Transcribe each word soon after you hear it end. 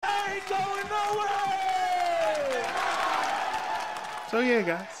So yeah,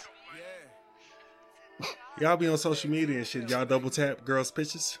 guys. Y'all be on social media and shit. Y'all double tap girls'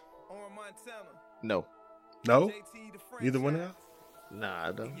 pictures? No. No? Neither one of y'all? Nah,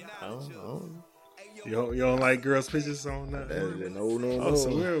 I don't. You don't like girls' pictures on that? No. Oh,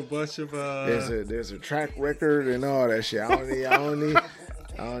 so we're a bunch of There's a track record and all that shit. I don't need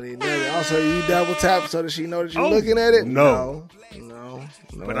nothing. Also, you double tap so that she know that you're looking at it? No.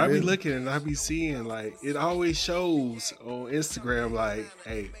 But I be looking and I be seeing, like, it always shows on Instagram, like,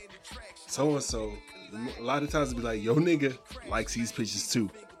 hey, so and so. A lot of times it be like, yo, nigga likes these pictures too.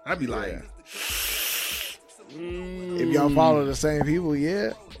 I be like, if y'all follow the same people,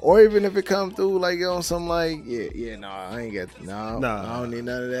 yeah. Or even if it come through like on some like, I ain't got I don't need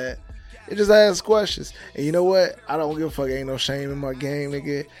none of that. It just asks questions. And you know what? I don't give a fuck. Ain't no shame in my game,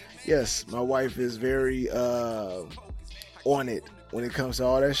 nigga. Yes, my wife is very on it when it comes to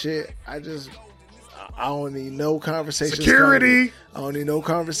all that shit. I don't need no conversations. Security. I don't need no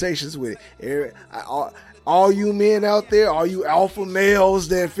conversations with it. All you men out there, all you alpha males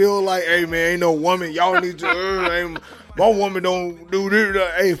that feel like, hey man, ain't no woman, y'all need to. My woman don't do this.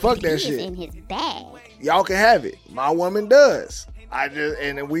 Hey, fuck that shit. In his bag. Y'all can have it. My woman does.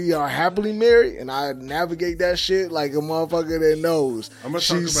 And we are happily married, and I navigate that shit like a motherfucker that knows.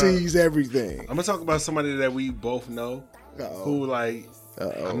 She sees everything. I'm gonna talk about somebody that we both know who, like,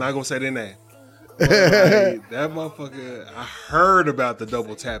 I'm not gonna say their name. But, like, that motherfucker, I heard about the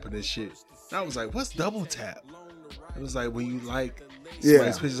double tapping this shit. I was like, what's double tap? It was like when you like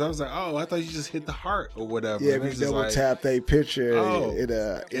somebody's pictures. I was like, oh, I thought you just hit the heart or whatever. Yeah, if you double tap their picture, it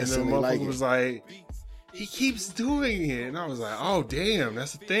instantly and the like motherfucker was like, he keeps doing it. And I was like, oh, damn,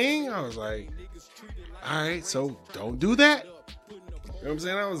 that's a thing? I was like, all right, so don't do that. You know what I'm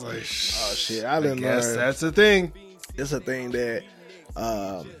saying? I was like, oh, shit, I guess that's a thing. It's a thing that,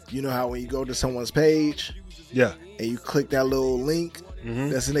 you know how when you go to someone's page, and you click that little link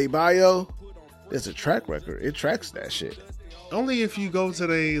that's in their bio, there's a track record. It tracks that shit. Only if you go to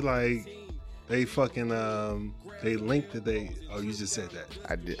they fucking they link that they. Oh, you just said that.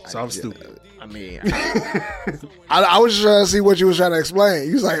 I did. So I'm stupid. I mean, I was just trying to see what you was trying to explain.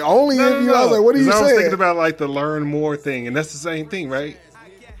 You was like, only if you. I was like, what are you saying? I was thinking about like the learn more thing, and that's the same thing, right?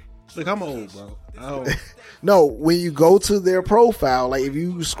 Look, I'm old, bro. No, when you go to their profile, like if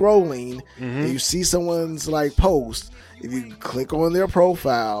you scrolling and you see someone's like post, if you click on their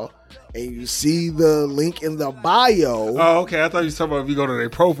profile and you see the link in the bio. Oh, okay. I thought you were talking about if you go to their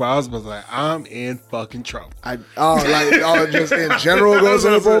profiles, but like, I'm in fucking trouble. Just in general goes to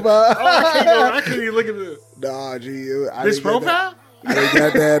the profile. I can't even look at it. Nah, gee, this profile? I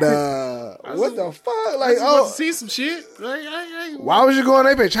got that. What the fuck? Like, I was see some shit. Like, why was you going on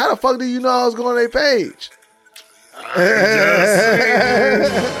their page? How the fuck do you know I was going on their page?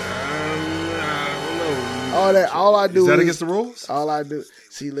 All I do is that against the rules? All I do.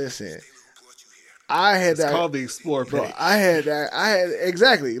 See, listen. I had it's called the Explore page. Bro, I had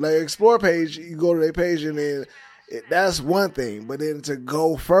exactly like Explore page. You go to their page and then that's one thing, but then to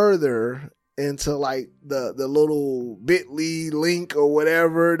go further into like the little Bitly link or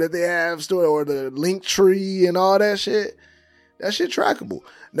whatever that they have stored, or the link tree and all that shit trackable.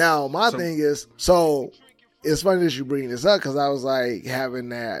 Now my thing is, so it's funny that you bring this up because I was like having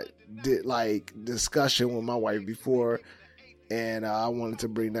that discussion with my wife before, and I wanted to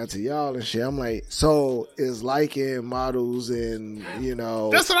bring that to y'all and shit. I'm like, so is liking models and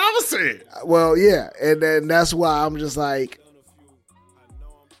that's what I was saying. Well, yeah, and then that's why I'm just like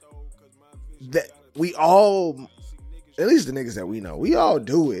that. We all, at least the niggas that we know, we all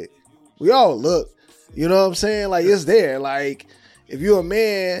do it. We all look. You know what I'm saying? Like it's there. Like if you're a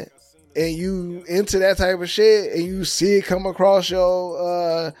man and you into that type of shit and you see it come across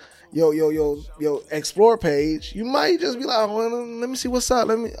your Explore page, you might just be like, well, let me see what's up.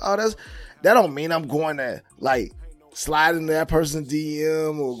 That don't mean I'm going to like slide into that person's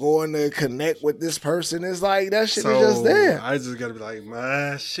DM or going to connect with this person. It's like that shit is just there. I just gotta be like,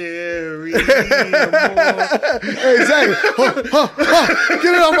 my Sherry. Exactly.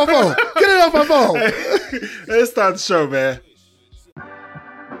 Get it off my phone. Let's start the show, man.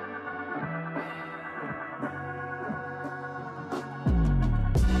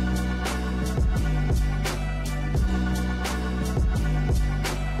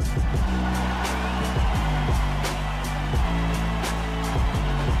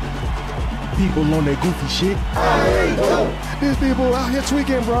 People on that goofy shit. These people out here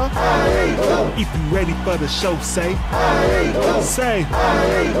tweaking, bro. If you ready for the show, say. Say.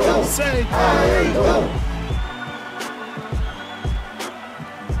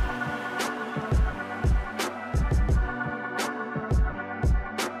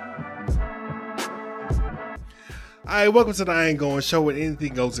 Alright, welcome to the I Ain't Going Show where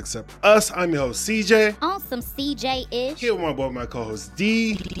anything goes except us. I'm your host, CJ. On some CJ-ish. Here with my boy, my co-host,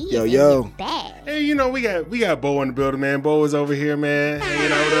 D. Yo. Hey, you know, we got Bo in the building, man. Bo is over here, man,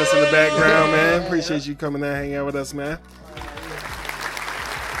 hanging out with us in the background, man. Appreciate you coming out, hanging out with us, man.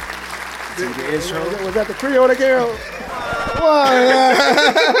 The intro. Was that the Creole that came out?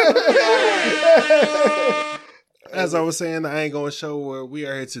 As I was saying, the I Ain't Going Show where we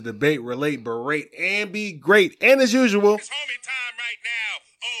are here to debate, relate, berate, and be great. And as usual, it's homie time right now,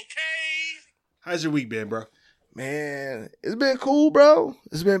 okay? How's your week been, bro? Man, it's been cool, bro.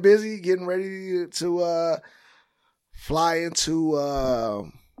 It's been busy getting ready to fly into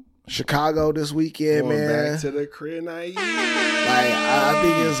Chicago this weekend, Going man. back to the crib now. Like, I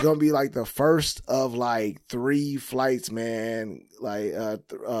think it's gonna be like the first of like 3 flights, man. Like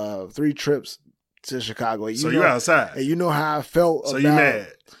 3 trips to Chicago. So you're outside. And you know how I felt. So you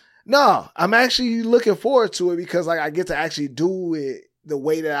mad? No, I'm actually looking forward to it because like I get to actually do it the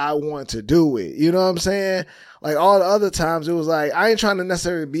way that I want to do it. You know what I'm saying? Like all the other times it was like, I ain't trying to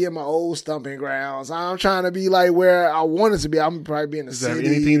necessarily be in my old stomping grounds. I'm trying to be like where I wanted to be. I'm probably be in the city,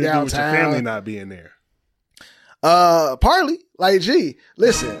 anything downtown. To do with your family not being there? Partly. Like, gee,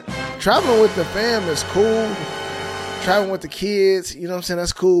 listen, traveling with the fam is cool. Traveling with the kids, you know what I'm saying?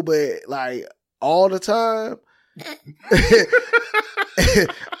 That's cool. But like all the time,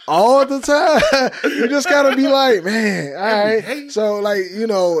 all the time, you just gotta be like, man, all right. So like, you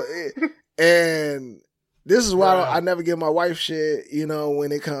know, and this is why I never give my wife shit, you know,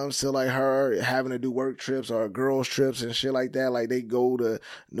 when it comes to like her having to do work trips or girls trips and shit like that. Like they go to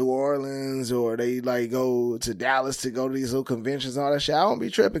New Orleans or they like go to Dallas to go to these little conventions and all that shit. I don't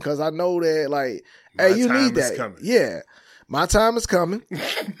be tripping because I know that like, hey, you need that. Coming. Yeah. My time is coming.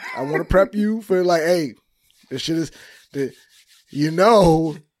 I want to prep you for like, hey, this shit is, you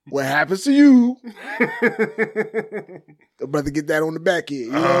know what happens to you. Brother, get that on the back end.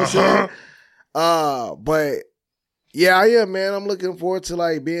 You know what I'm saying? But yeah, I am, man. I'm looking forward to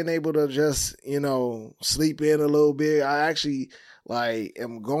like being able to just, you know, sleep in a little bit. I actually like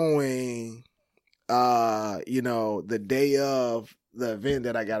am going, you know, the day of the event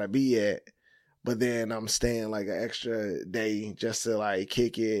that I gotta be at. But then I'm staying like an extra day just to like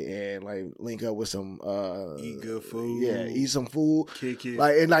kick it and like link up with some eat good food. Yeah, eat some food. Kick it.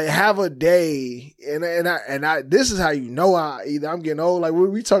 Like and like have a day and I this is how you know either I'm getting old. Like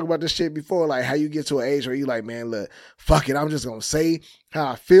we talked about this shit before, like how you get to an age where you like, man, look, fuck it, I'm just gonna say how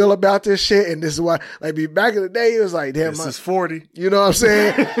I feel about this shit, and this is why like back in the day it was like, damn, this is 40. You know what I'm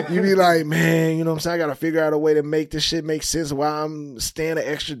saying? You be like, man, you know what I'm saying? I gotta figure out a way to make this shit make sense while I'm staying an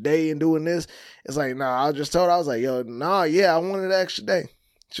extra day and doing this. It's like, nah, I just told her, I was like, yo, nah, yeah, I wanted an extra day.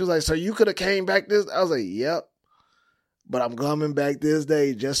 She was like, so you could have came back this? I was like, yep. But I'm coming back this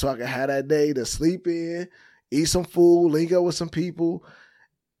day just so I can have that day to sleep in, eat some food, link up with some people.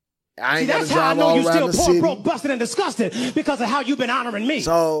 I ain't got to drive all around the city. That's how I know you still poor, broke, busted, and disgusted because of how you've been honoring me.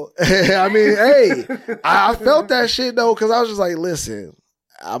 So, I mean, hey, I felt that shit, though, because I was just like, listen,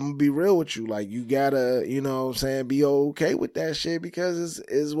 I'm going to be real with you. Like, you got to, you know what I'm saying, be okay with that shit because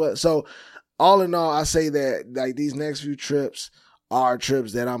it's what. So, all in all, I say that like these next few trips are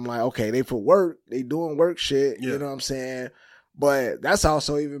trips that I'm like, okay, they for work, they doing work shit, you know what I'm saying? But that's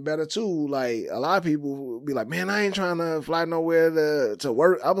also even better too. Like a lot of people will be like, man, I ain't trying to fly nowhere to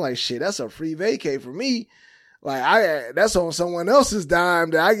work. I'm like, shit, that's a free vacay for me. Like that's on someone else's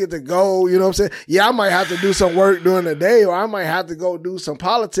dime that I get to go, you know what I'm saying? Yeah, I might have to do some work during the day or I might have to go do some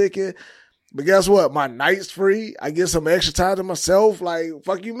politicking. But guess what? My night's free. I get some extra time to myself. Like,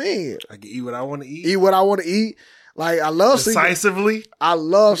 fuck you mean? I can eat what I want to eat. Eat what I want to eat. Like, I love decisively. I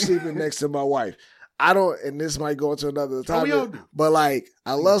love sleeping next to my wife. I don't, and this might go into another topic, but like,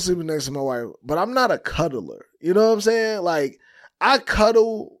 I love sleeping next to my wife, but I'm not a cuddler. You know what I'm saying? Like, I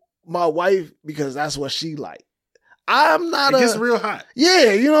cuddle my wife because that's what she like. I'm not it gets real hot.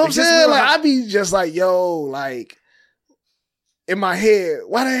 Yeah, you know what I'm saying? Like, I be just like, yo, like, in my head,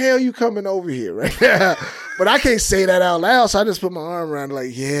 why the hell you coming over here right now? But I can't say that out loud, so I just put my arm around her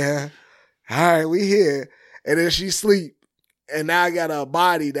like, yeah, all right, we here. And then she sleep. And now I got a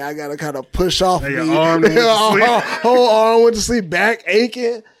body that I got to kind of push off me. Arm whole arm went to sleep, back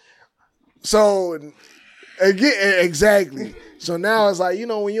aching. So, again, exactly. So now it's like, you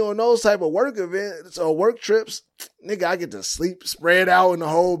know, when you're on those type of work events or work trips, nigga, I get to sleep spread out in the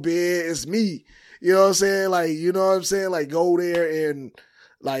whole bed. It's me. You know what I'm saying? Like, you know what I'm saying? Like, go there and,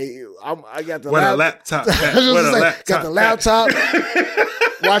 like, I got the laptop. Got the laptop.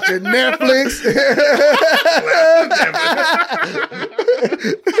 Watching Netflix.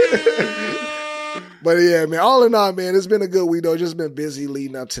 But yeah, man, all in all, man, it's been a good week, though. Just been busy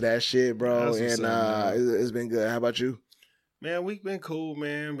leading up to that shit, bro. And it's been good. How about you? Man, week been cool,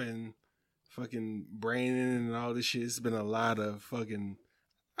 man. Been fucking braining and all this shit. It's been a lot of fucking...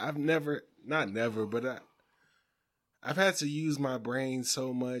 I've had to use my brain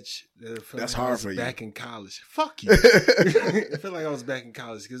so much that it felt That's like hard I was for you. back in college. Fuck you. I feel like I was back in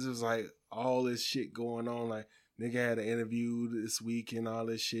college because it was like all this shit going on. Like, nigga had an interview this week and all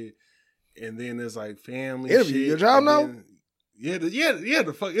this shit. And then there's like family interview, shit. your job now? Yeah,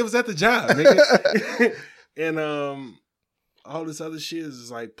 the fuck. It was at the job, nigga. And all this other shit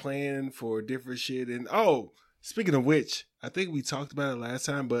is like planning for different shit. And speaking of which, I think we talked about it last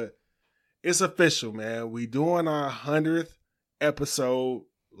time, but it's official, man. We doing our 100th episode,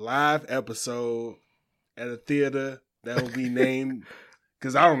 live episode at a theater that will be named,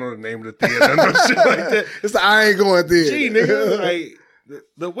 because I don't know the name of the theater, no shit like that. It's the I Ain't Going Theater. Gee, nigga, like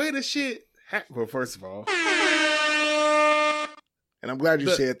the way the shit happened. Well, first of all, and I'm glad you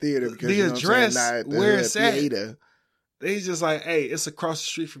said theater because the address where it's at, theater. They just like, hey, it's across the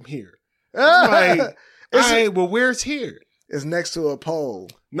street from here. I'm like, well, where's here? It's next to a pole.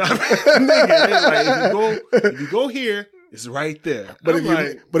 Nah, nigga, like, if you go here, it's right there. But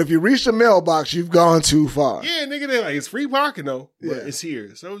if you reach the mailbox, you've gone too far. Yeah, nigga, they're like, it's free parking though, but Yeah. it's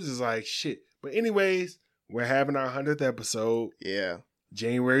here. So it's just like shit. But anyways, we're having our 100th episode. Yeah.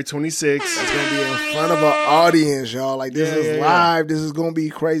 January 26th. It's going to be in front of an audience, y'all. Like, this is live. This is going to be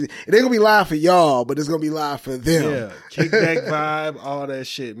crazy. It ain't going to be live for y'all, but it's going to be live for them. Yeah. Kickback vibe, all that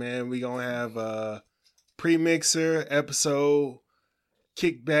shit, man. We going to have a pre-mixer episode,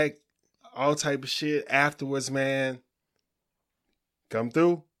 kickback, all type of shit afterwards, man. Come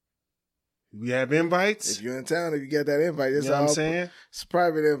through. We have invites. If you're in town, if you get that invite, it's You know all what I'm saying? It's a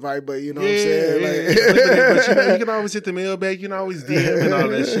private invite, but you know what I'm saying? Like, But you know, you can always hit the mailbag. You can always DM and all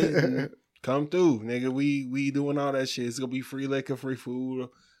that shit. And come through, nigga. We doing all that shit. It's gonna be free liquor, free food.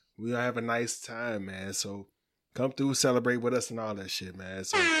 We gonna have a nice time, man. So come through, celebrate with us and all that shit, man.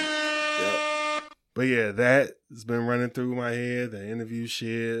 So, But yeah, that has been running through my head. The interview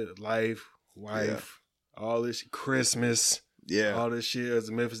shit, life, wife, all this shit, Christmas. Yeah. All this shit, as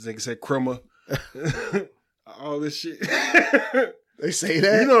a Memphis nigga said, crummer. All this shit. They say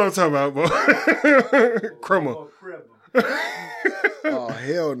that? You know what I'm talking about, boy. Crummer. Oh,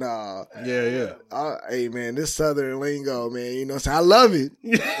 hell nah. Yeah. Hey, man, this Southern lingo, man, you know what I'm saying? I love it.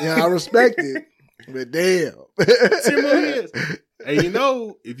 I respect it. But damn. 10 more years. And you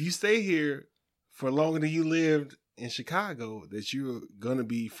know, if you stay here for longer than you lived in Chicago, that you're going to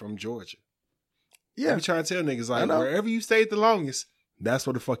be from Georgia. Yeah. I be trying to tell niggas, like, wherever you stayed the longest, that's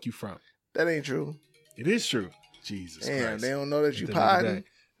where the fuck you from. That ain't true. It is true. Jesus Damn, Christ. they don't know that you potting.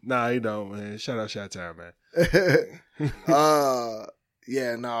 Nah, you don't, man. Shout out Chi-Town, man.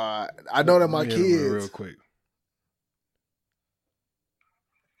 Yeah, nah. I know that my kids. Real quick.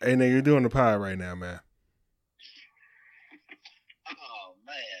 Hey, nigga, you're doing the pod right now, man. Oh,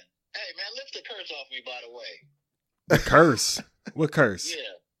 man. Hey, man, lift the curse off me, by the way. The curse? What curse? Yeah.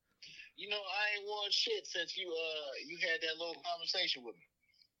 You know, I ain't won shit since you had that little conversation with me.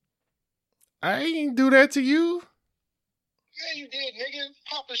 I ain't do that to you. Yeah, you did, nigga.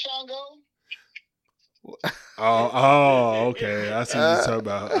 Papa Shango. Oh, okay. I see what you're talking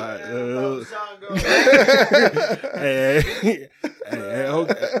about. Hey,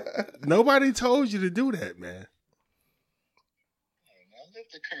 okay. Nobody told you to do that, man. Hey, man,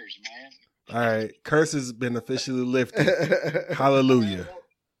 lift the curse, man. All right. Curse has been officially lifted. Hallelujah.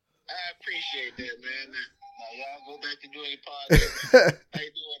 I appreciate that, man. Now y'all go back to doing your podcast.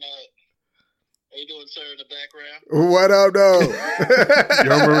 How you doing, sir, in the background? What up, though? You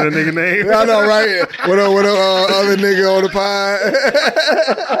don't remember the nigga name? I know, right? What up, other nigga on the pod?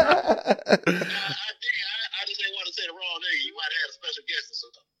 I just didn't want to say the wrong nigga. You might have had a special guest or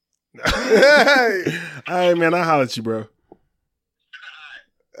something. All right, man. I'll holler at you, bro.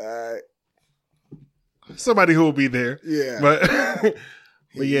 All right. Somebody who will be there. Yeah.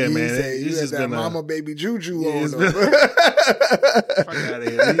 But yeah, man. It's just been mama baby juju on him. Fuck out of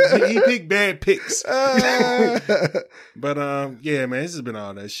here. He picked bad picks. But yeah, man, this has been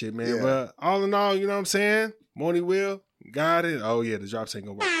all that shit, man. Yeah. But all in all, you know what I'm saying? Money will got it. Oh yeah, the drops ain't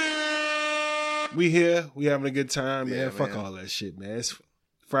gonna work. We here, we having a good time, man. Yeah, Fuck man. all that shit, man. It's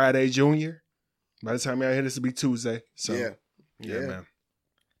Friday Junior. By the time y'all hear this, will be Tuesday. So Yeah. yeah, man.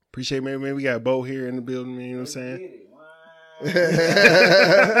 Appreciate, man. We got Bo here in the building. You know what I'm saying? Yeah,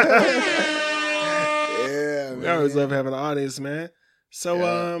 We man. always love having an audience, man.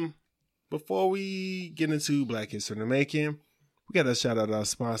 So, before we get into Black History in the Making, we got to shout out our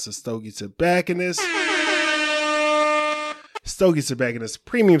sponsor, Stogie Tobacconist. Stogie Tobacconist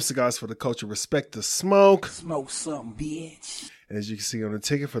premium cigars for the culture. Respect the smoke. Smoke something, bitch. And as you can see on the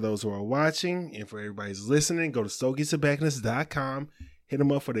ticket, for those who are watching and for everybody who's listening, go to StogieTobacconist.com. Hit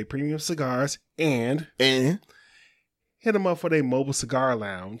them up for their premium cigars and hit them up for their mobile cigar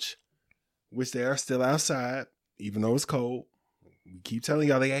lounge, which they are still outside, even though it's cold. We keep telling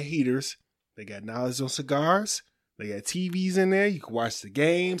y'all they got heaters. They got knowledge on cigars. They got TVs in there. You can watch the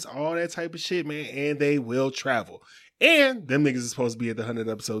games, all that type of shit, man. And they will travel. And them niggas is supposed to be at the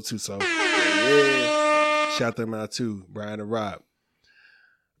 100th episode too, so shout them out too, Brian and Rob.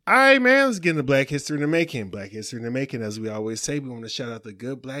 All right, man, let's get into Black History in the Making. Black History in the Making, as we always say, we want to shout out the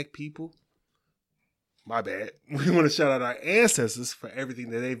good black people. My bad. We want to shout out our ancestors for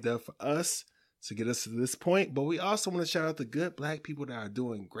everything that they've done for us to get us to this point. But we also want to shout out the good black people that are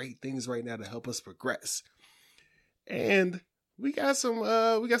doing great things right now to help us progress. And we got some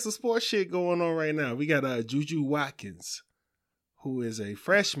sports shit going on right now. We got Juju Watkins, who is a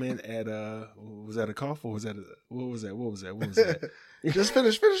freshman at was that a cough or was that what was that? Just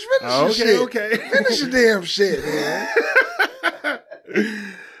finish. Okay. Finish your damn shit, man.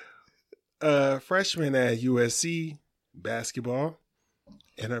 Freshman at USC basketball.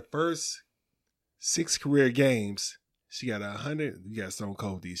 In her first 6 career games, she got 100. You got Stone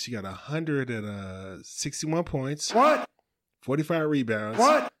Cold D. She got 161 points. What? 45 rebounds.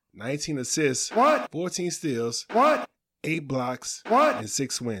 What? 19 assists. What? 14 steals. What? 8 blocks. What? And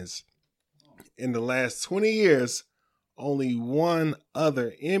 6 wins. In the last 20 years, only one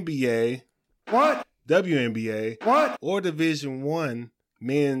other NBA, What? WNBA, What? or Division I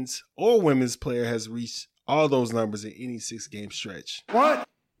men's or women's player has reached all those numbers in any 6-game stretch. What?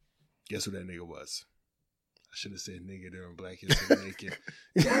 Guess who that nigga was? I should have said nigga during Black History Making.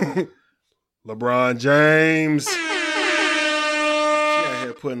 LeBron James. She out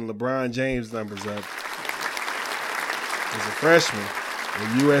here putting LeBron James numbers up as a freshman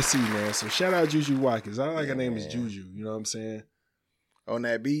at USC, man. So shout out Juju Watkins. I like her name is Juju. You know what I'm saying? On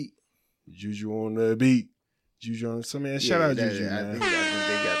that beat. Juju on the beat. Juju on so man. Shout out Juju, I man. think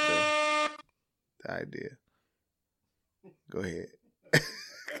they got the idea. Go ahead.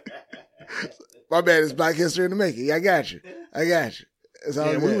 My bad. It's Black History in the Making. I got you. It's all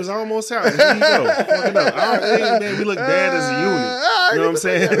Yeah, good. we was almost out. Here you go. Fucking up. Man, we look bad as a unit. You know what I'm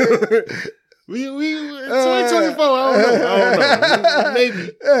saying? we 2024. I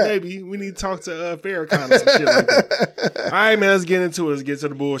don't know. Maybe we need to talk to Farrakhan or some shit like that. All right, man. Let's get into it. Let's get to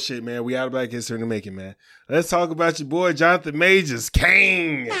the bullshit, man. We out of Black History in the Making, man. Let's talk about your boy Jonathan Majors,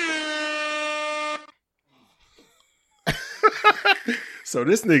 King. So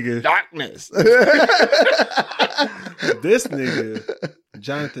this nigga, Darkness. this nigga,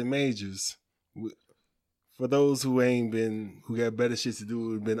 Jonathan Majors, for those who got better shit to do,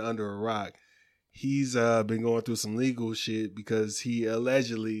 who've been under a rock, he's been going through some legal shit because he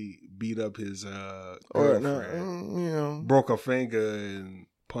allegedly beat up his girlfriend, broke her finger and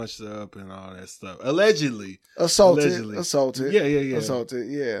punched her up and all that stuff. Allegedly. Assaulted. Yeah. Assaulted,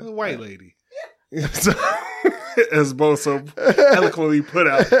 yeah. A white lady. So, as Bo so eloquently put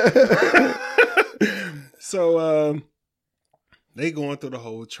out. So they going through the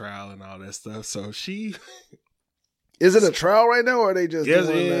whole trial and all that stuff. So she is it a trial right now, or are they just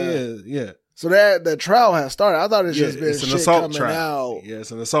doing yeah. So that the trial has started. I thought it's just been it's an shit assault coming trial. out. Yeah,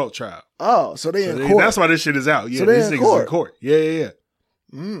 it's an assault trial. Oh, so they in court. That's why this shit is out. Yeah, so this in nigga's in court. Yeah.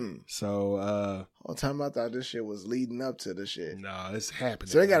 So all time I thought this shit was leading up to the shit. No, it's happening.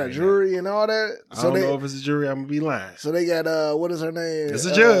 So they got a jury and all that. So I don't know if it's a jury. I'm gonna be lying. So they got what is her name? It's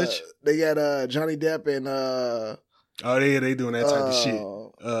a judge. They got Johnny Depp and they doing that type of shit.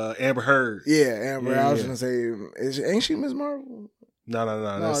 Amber Heard. Yeah, Amber. I was gonna say, ain't she Ms. Marvel? No,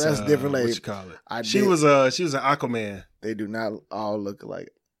 that's a different lady. What you call it? She was an Aquaman. They do not all look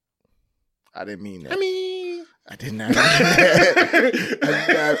alike. I didn't mean that. I did not mean that.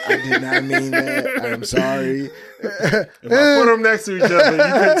 I did not mean that. I'm sorry. If I put them next to each other, you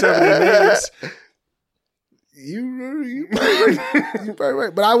can tell me their names. You probably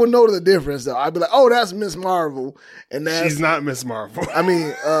right. But I would know the difference though. I'd be like, oh, that's Miss Marvel. And that's she's not Miss Marvel. I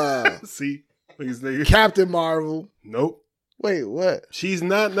mean, see, these niggas. Captain Marvel. Nope. Wait, what? She's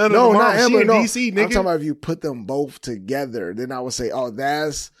not none of the Marvel. She in DC, nigga. I'm talking about if you put them both together, then I would say, oh,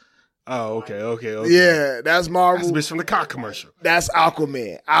 that's. Oh, okay. Yeah, that's Marvel. That's the bitch from the cock commercial. That's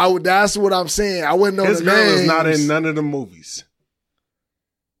Aquaman. That's what I'm saying. I wouldn't know his the girl names. is not in none of the movies.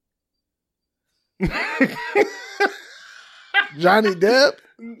 Johnny Depp?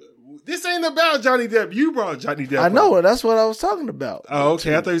 This ain't about Johnny Depp. You brought Johnny Depp. I know it. That's what I was talking about. Oh,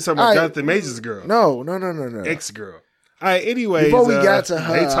 okay. I thought you were talking about Jonathan Majors' girl. No. Ex-girl. All right, anyways, before we got to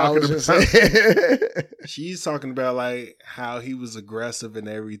her, she's talking about like how he was aggressive and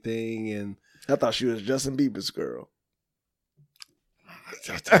everything, and I thought she was Justin Bieber's girl.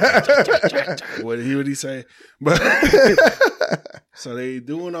 What did he say? But so they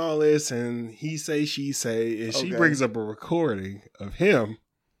doing all this, and he say, she say, and she brings up a recording of him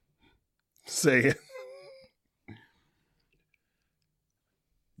saying.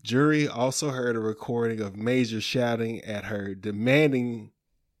 Jury also heard a recording of Major shouting at her, demanding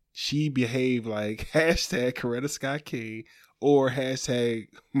she behave like hashtag Coretta Scott King or hashtag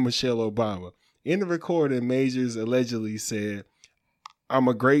Michelle Obama. In the recording, Majors allegedly said, I'm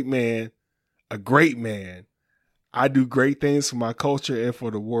a great man. I do great things for my culture and for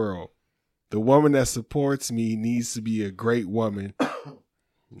the world. The woman that supports me needs to be a great woman.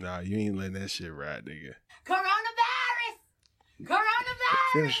 Nah, you ain't letting that shit ride, nigga. Coronavirus!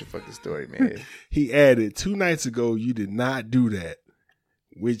 Finish your fucking story, man. He added, 2 nights ago, you did not do that,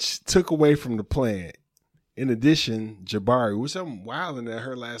 which took away from the plan. In addition, Jabari, which I'm wilding that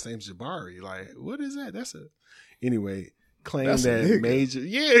her last name's Jabari. Like, what is that? Anyway, claimed that Major,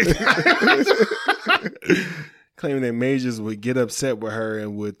 claiming that Majors would get upset with her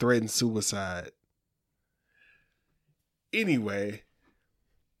and would threaten suicide. Anyway,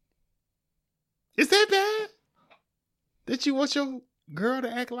 is that bad? That you want your girl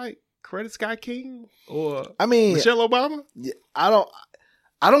to act like Coretta Scott King or Michelle Obama? Yeah, I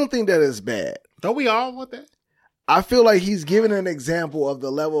don't think that is bad. Don't we all want that? I feel like he's giving an example of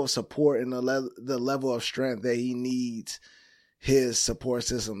the level of support and the level of strength that he needs his support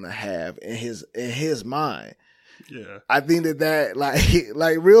system to have in his mind. Yeah, I think that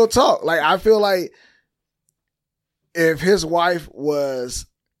like real talk. Like I feel like if his wife was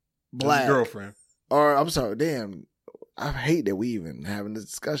black, his girlfriend, or I'm sorry, damn. I hate that we even having this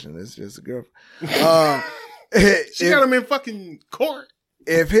discussion. It's just a girlfriend. She got him in fucking court.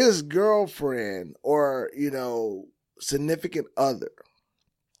 If his girlfriend or, significant other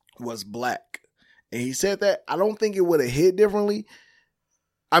was black and he said that, I don't think it would have hit differently.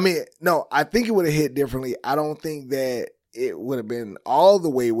 I mean, no, I think it would have hit differently. I don't think that it would have been all the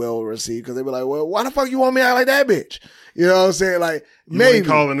way well received because they'd be like, well, why the fuck you want me to act like that bitch? You know what I'm saying? Like, you maybe. ain't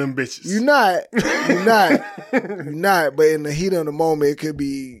calling them bitches. You're not. But in the heat of the moment, it could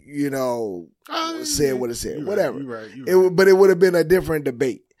be, said what it said. Whatever. Right. But it would have been a different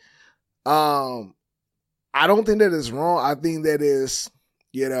debate. I don't think that is wrong. I think that is,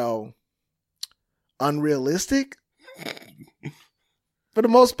 unrealistic for the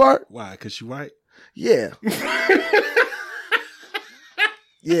most part. Why? Because you white? Yeah.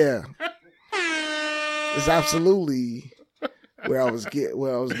 Yeah. It's absolutely where I was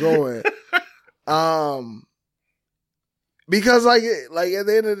going. Because like at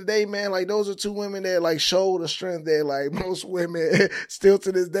the end of the day, man, like those are two women that like show the strength that like most women still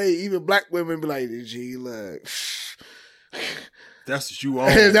to this day, even black women be like, gee, look. That's what you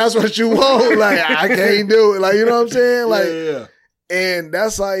want. That's what you want. Like, I can't do it. Like, you know what I'm saying? Like, yeah. And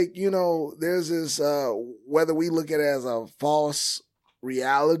that's like, there's this, whether we look at it as a false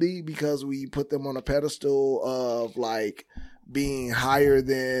reality because we put them on a pedestal of like being higher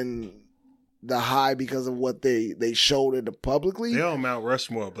than the high because of what they showed it publicly. They on Mount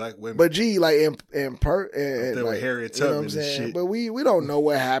Rushmore, black women. But gee, like they like, were Harriet Tubman and shit. But we don't know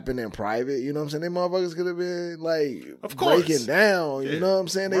what happened in private. You know what I'm saying? They motherfuckers could have been like of course. breaking down. Yeah. You know what I'm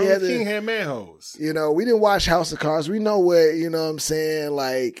saying? They had King had manholes. We didn't watch House of Cards. We know what, you know what I'm saying,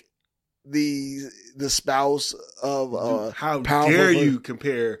 like the spouse of how dare you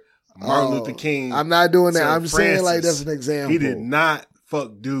compare Martin Luther King? I'm not doing that. I'm Francis. saying like that's an example. He did not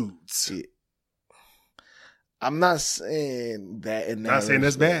fuck dudes. Yeah. I'm not saying that in that. Not saying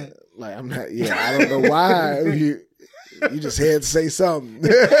that's bad. Like I'm not. Yeah, I don't know why you just had to say something.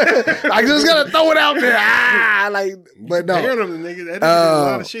 I just gotta throw it out there. But no. Him, the nigga. That nigga did a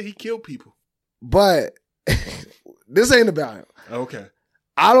lot of shit. He killed people. But this ain't about him. Okay.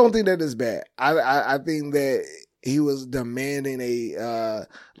 I don't think that is bad. I think that he was demanding a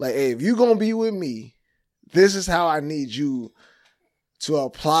like, hey, if you gonna be with me, this is how I need you to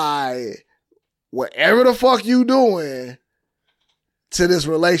apply whatever the fuck you doing to this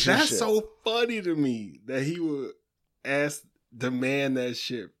relationship. That's so funny to me that he would demand that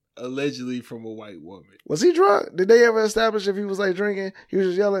shit allegedly from a white woman. Was he drunk? Did they ever establish if he was like drinking? He was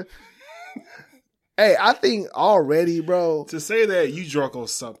just yelling. Hey, I think already, bro. To say that you drunk on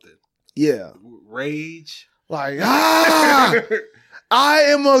something. Yeah. Rage. Like, I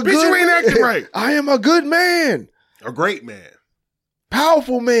am a Bitch, good you ain't acting right. I am a good man. A great man.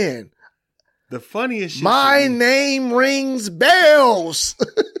 Powerful man. The funniest shit. My name rings bells.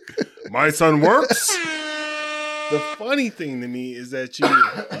 My son works. The funny thing to me is that you.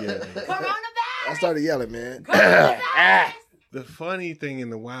 Yeah. I started yelling, man. The funny thing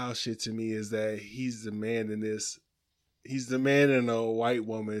and the wild shit to me is that he's demanding this. He's demanding a white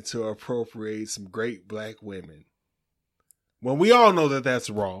woman to appropriate some great black women. When we all know that that's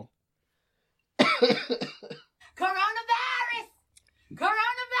wrong. Coronavirus!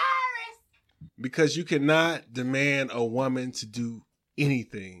 Because you cannot demand a woman to do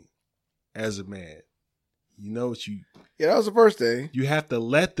anything as a man. You know what you... Yeah, that was the first thing. You have to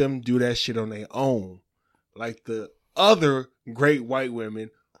let them do that shit on their own. Like the other great white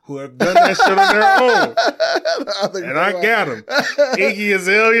women who have done that shit on their own. And I got them. Iggy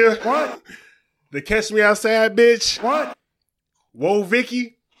Azalea. What? The Catch Me Outside bitch. What? Whoa,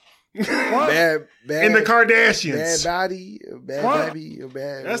 Vicky. Bad, and the Kardashians. Bad body, bad baby,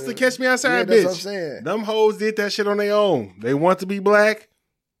 bad. That's the Catch Me Outside bitch. That's what I'm saying. Them hoes did that shit on their own. They want to be black,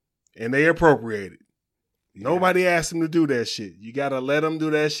 and they appropriated. Yeah. Nobody asked them to do that shit. You gotta let them do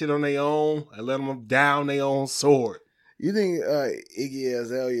that shit on their own and let them down their own sword. You think Iggy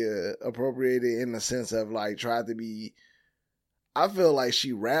Azalea appropriated in the sense of like tried to be? I feel like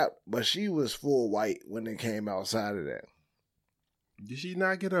she rapped, but she was full white when it came outside of that. Did she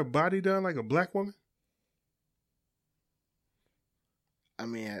not get her body done like a black woman? I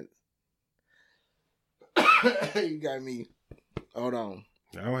mean, you got me. Hold on.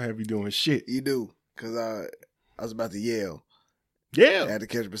 I don't have you doing shit. You do, because I was about to yell. Yeah. I had to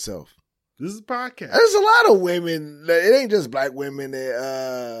catch myself. This is a podcast. There's a lot of women. It ain't just black women.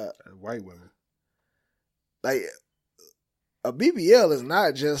 That, white women. Like, a BBL is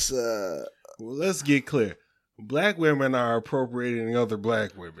not just... Well, let's get clear. Black women are appropriating other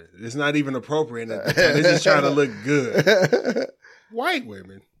black women. It's not even appropriating at the time. They're just trying to look good. White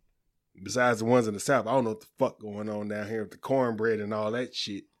women, besides the ones in the South, I don't know what the fuck going on down here with the cornbread and all that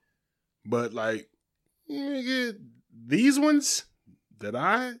shit. But like, nigga, these ones that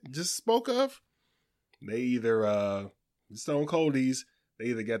I just spoke of, they either Stone Coldies, they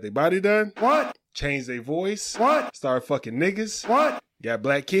either got their body done, what? Changed their voice, what? Started fucking niggas, what? Got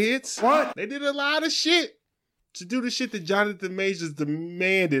black kids, what? They did a lot of shit to do the shit that Jonathan Majors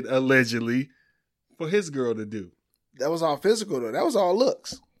demanded, allegedly, for his girl to do. That was all physical, though. That was all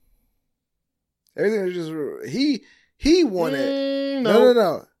looks. Everything was just... He wanted...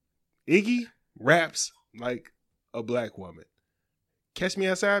 No. Iggy raps like a black woman. Catch Me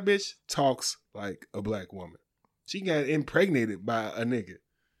Outside bitch talks like a black woman. She got impregnated by a nigga.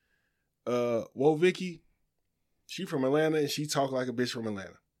 Whoa, Vicky, she from Atlanta and she talk like a bitch from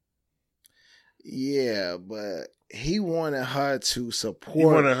Atlanta. Yeah, but he wanted her to support. He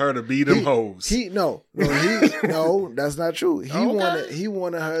wanted her to be them hoes. No, that's not true. He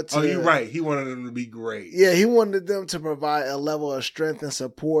wanted her to. Oh, you're right. He wanted them to be great. Yeah, he wanted them to provide a level of strength and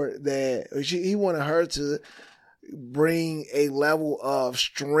support that he wanted her to bring a level of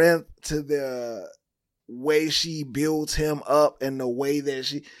strength to the way she builds him up and the way that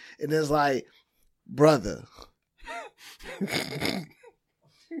she. And it's like, brother.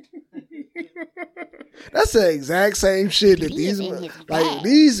 That's the exact same shit that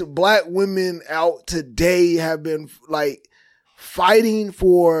these black women out today have been like fighting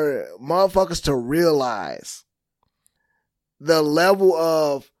for motherfuckers to realize the level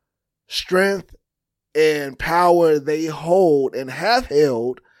of strength and power they hold and have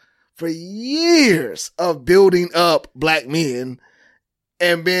held for years of building up black men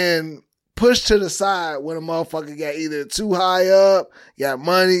and been pushed to the side when a motherfucker got either too high up, got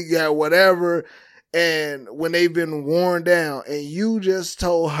money, got whatever, and when they've been worn down, and you just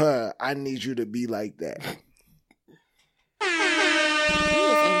told her, I need you to be like that.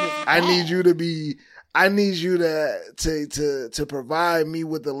 I need you to provide me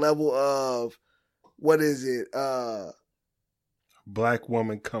with the level of, what is it? Black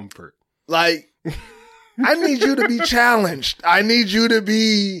woman comfort. Like, I need you to be challenged. I need you to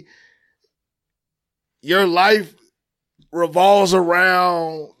be, your life revolves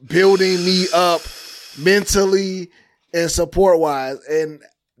around building me up mentally and support wise. And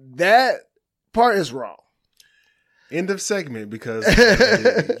that part is wrong. End of segment because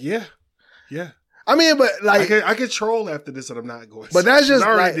yeah. I mean, but like I could troll after this and I'm not going to. But that's just I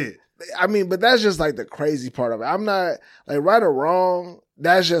already did. I mean, but that's just like the crazy part of it. I'm not like right or wrong.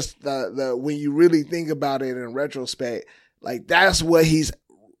 That's just the when you really think about it in retrospect, like that's what he's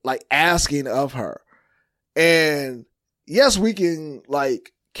like asking of her. And yes, we can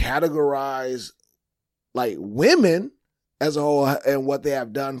like categorize like women as a whole and what they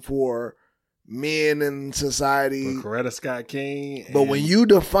have done for men in society. But Coretta Scott King. But when you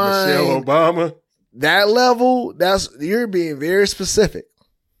define Michelle Obama, that level, you're being very specific.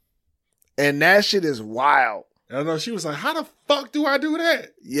 And that shit is wild. And I know she was like, how the fuck do I do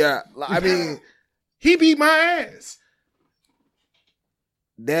that? Yeah, I mean, he beat my ass.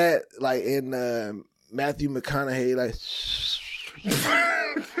 That, like, in Matthew McConaughey, like,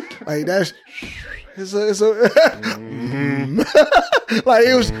 like that's, it's a like,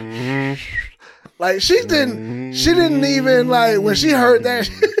 it was, like, she didn't even, like, when she heard that,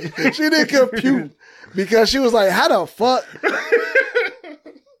 she didn't compute, because she was like, how the fuck?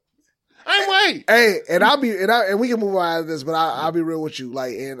 I'm white. Hey, and and we can move on out of this, but I'll be real with you.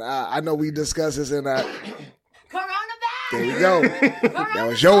 Like, and I know we discussed this in Coronavirus. there we go. That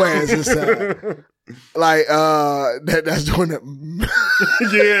was your ass this time. Like, that's doing it.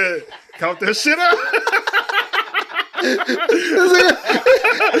 Yeah. Count that shit up.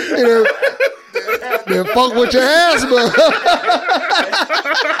 You know, then fuck with your asthma.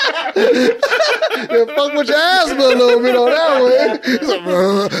 Then fuck with your asthma a little bit on that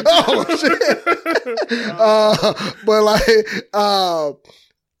one. Oh shit. But like,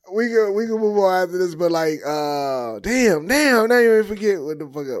 we can move on after this. But like, damn, now you even forget what the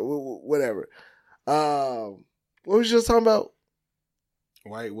fuck, whatever. What was you just talking about?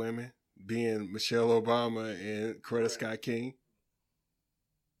 White women being Michelle Obama and Coretta Scott King.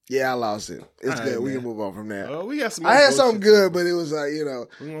 Yeah, I lost it. It's All good. right, we man. can move on from that. Oh, we got some. I had something good, but it was like, you know.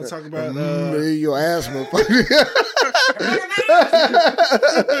 We want to talk about your asthma. you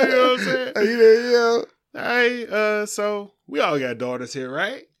know what I'm saying? Yeah. All right, so we all got daughters here,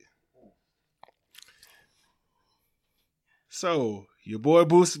 right? So your boy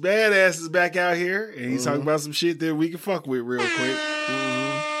Boosie Badass is back out here, and he's talking about some shit that we can fuck with real quick.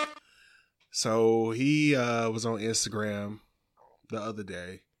 So he was on Instagram the other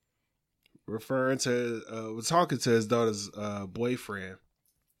day, was talking to his daughter's boyfriend,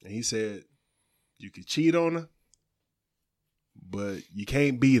 and he said you could cheat on her, but you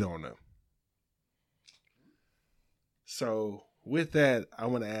can't beat on her. So with that, I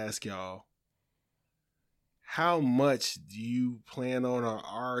want to ask y'all, how much do you plan on, or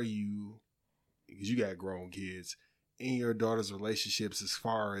are you, because you got grown kids, in your daughter's relationships as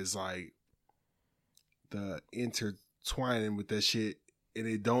far as like the intertwining with that shit, and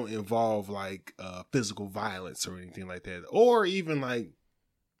it don't involve like physical violence or anything like that, or even like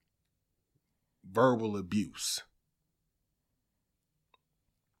verbal abuse?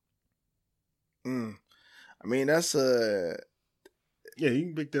 I mean, that's Yeah, you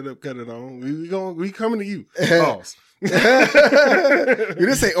can pick that up, cut it on. We coming to you. Pause. You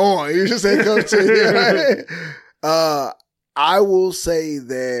didn't say on. You just say come to you. I will say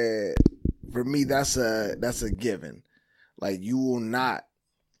that for me, that's a given. Like, you will not.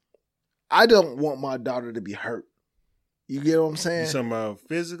 I don't want my daughter to be hurt. You get what I'm saying? You talking about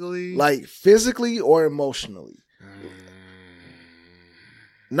physically? Like physically or emotionally?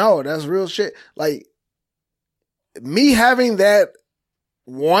 No, that's real shit. Like, me having that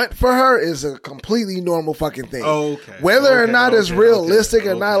want for her is a completely normal fucking thing. Okay. Whether or not it's realistic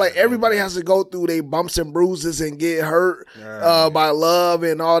or not, like, everybody has to go through their bumps and bruises and get hurt by love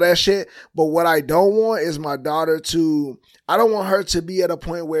and all that shit. But what I don't want is my daughter I don't want her to be at a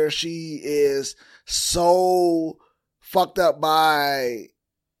point where she is so fucked up by,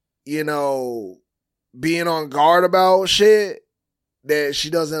 you know, being on guard about shit that she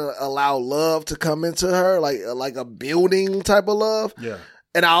doesn't allow love to come into her, like a building type of love. Yeah.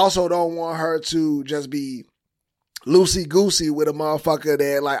 And I also don't want her to just be loosey-goosey with a motherfucker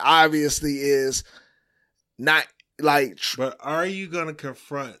that, like, obviously is not, like... But are you going to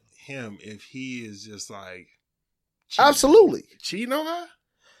confront him if he is just, like... Absolutely. Cheating on her?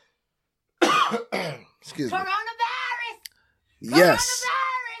 Excuse me. Coronavirus. Yes.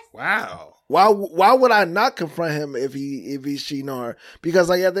 Wow. Why would I not confront him if he's cheating on her? Because,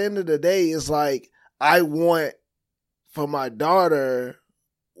 like, at the end of the day, it's like, I want for my daughter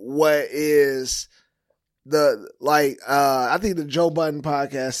what is I think the Joe Budden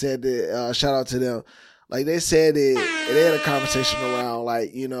podcast said that, shout out to them. Like, they said it, and they had a conversation around,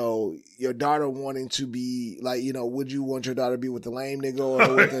 like, you know, your daughter wanting to be, like, you know, would you want your daughter to be with the lame nigga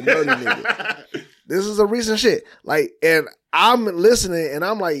or with the nerdy nigga? This is a recent shit. Like, and I'm listening, and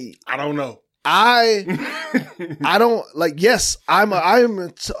I'm like, I don't know. I don't, like, yes, I'm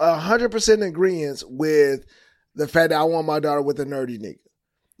 100% in agreement with the fact that I want my daughter with a nerdy nigga.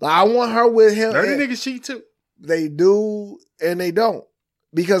 Like, I want her with him. Nerdy niggas cheat too. They do and they don't.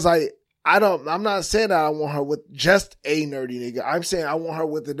 Because I'm not saying that I want her with just a nerdy nigga. I'm saying I want her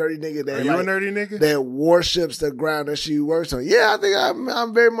with the nerdy nigga that, are you a nerdy nigga? That worships the ground that she works on. Yeah, I think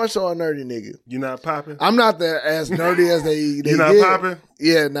I'm very much so a nerdy nigga. You not popping? I'm not as nerdy as they You not popping?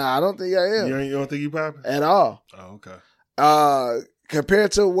 Yeah, nah, I don't think I am. You don't think you popping? At all. Oh, okay.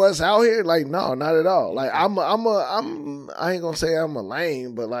 compared to what's out here, like no, not at all. Like I ain't gonna say I'm a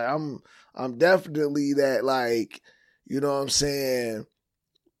lame, but like I'm definitely that, like, you know what I'm saying,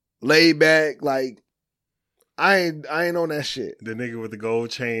 laid back. Like I ain't on that shit. The nigga with the gold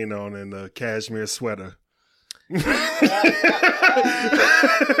chain on and the cashmere sweater.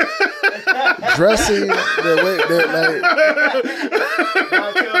 Dressing the way that, like,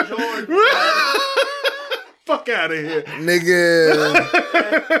 fuck out of here, nigga.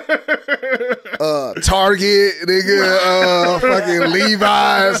 Target, nigga. Fucking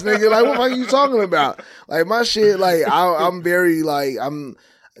Levi's, nigga. Like, what the fuck are you talking about? Like, my shit, like, I'm very, like, I'm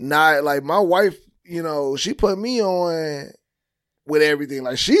not, like, my wife, you know, she put me on with everything.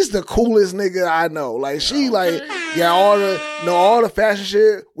 Like, she's the coolest nigga I know. Like, she, like, got all the fashion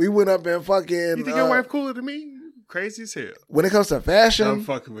shit. We went up and fucking. You think your wife cooler than me? Crazy as hell. When it comes to fashion, I'm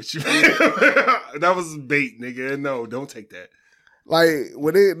fucking with you. That was bait, nigga. No, don't take that. Like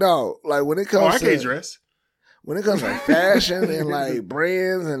when it comes I can't dress. When it comes to fashion and like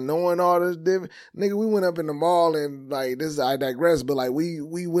brands and knowing all this different, nigga, we went up in the mall and like this. I digress, but like we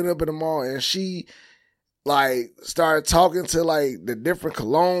went up in the mall and she like started talking to like the different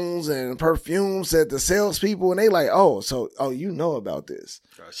colognes and perfumes at the salespeople, and they like, oh, you know about this.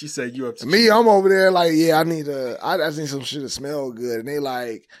 She said you up to me. I'm over there like, yeah, I need some shit to smell good, and they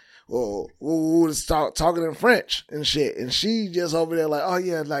like, well, we'll start talking in French and shit, and she just over there like, oh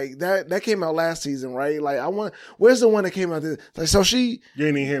yeah, like that came out last season, right? Like where's the one that came out this? Like, so she, you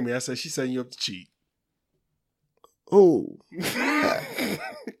ain't even hear me. I said she setting you up to cheat. Ooh.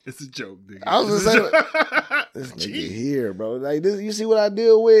 It's a joke, nigga. I was gonna say, this nigga here, bro. Like this, you see what I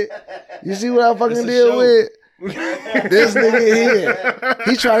deal with? You see what I fucking deal with? This nigga here,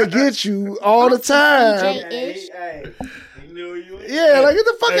 he try to get you all the time. Yeah, like get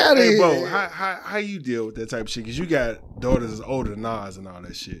the fuck out of here. Bro, how you deal with that type of shit? Because you got daughters that's older than Nas and all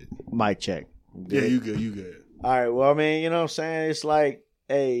that shit. Mic check. Yeah, you good. All right, well, I mean, you know what I'm saying? It's like,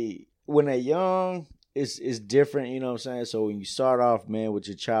 when they're young, it's different, you know what I'm saying? So when you start off, man, with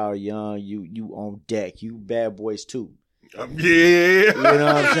your child young, you on deck. You bad boys too. Yeah. You know what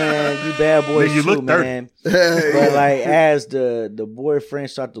I'm saying? You bad boys you too, look man. But like as the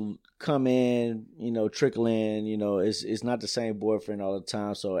boyfriends start to come in, you know, trickle in, you know, it's not the same boyfriend all the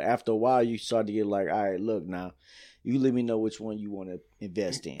time. So after a while you start to get like, all right, look now, you let me know which one you want to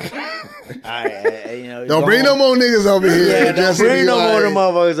invest in. You know, don't bring no more niggas over here. Yeah, don't bring no more of them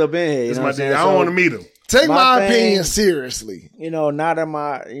motherfuckers up in here. You know what I'm saying? I don't want to meet them. Take my opinion seriously. You know, now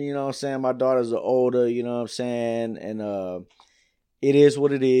that you know what I'm saying, my daughters are older, you know what I'm saying? And it is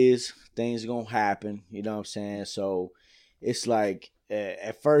what it is. Things are going to happen, you know what I'm saying? So it's like,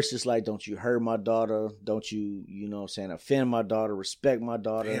 at first it's like, don't you hurt my daughter? Don't you, you know what I'm saying, offend my daughter, respect my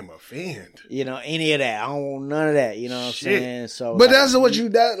daughter. Damn, offend. You know, any of that. I don't want none of that, you know what I'm saying? So, but that's what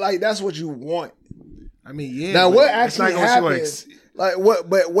that's what you want. I mean, yeah. Now what actually happens? Like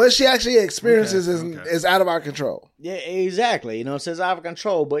what she actually experiences is out of our control. Yeah, exactly. You know, it says out of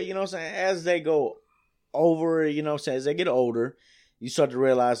control. But you know what I'm saying, as they go over, you know what I'm saying, as they get older, you start to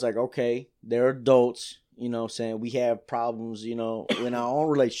realize like, okay, they're adults, you know what I'm saying, we have problems, you know, in our own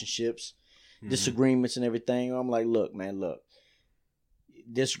relationships, disagreements and everything. I'm like, look,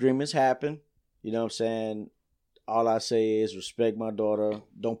 disagreements happen, you know what I'm saying? All I say is respect my daughter.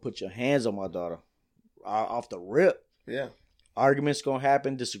 Don't put your hands on my daughter off the rip. Yeah. Arguments gonna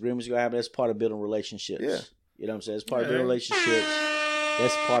happen, disagreements gonna happen. That's part of building relationships. Yeah. You know what I'm saying? It's part of building relationships.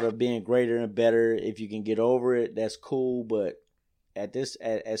 That's part of being greater and better. If you can get over it, that's cool. But at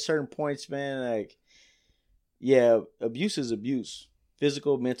certain points, man, like, yeah, abuse is abuse.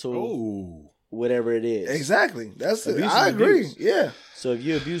 Physical, mental, whatever it is. Exactly. That's it. I agree. Yeah. So if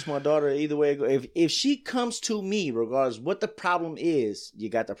you abuse my daughter, either way, if she comes to me, regardless what the problem is, you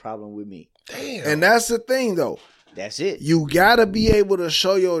got the problem with me. Damn. And that's the thing, though. That's it. You gotta be able to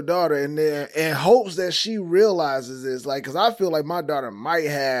show your daughter in hopes that she realizes this. Like, cause I feel like my daughter might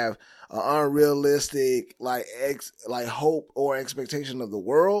have an unrealistic like hope or expectation of the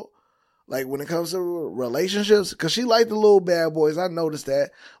world. Like when it comes to relationships, cause she like the little bad boys. I noticed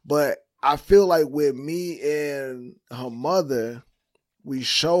that, but I feel like with me and her mother, we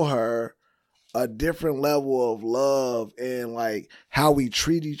show her a different level of love and like how we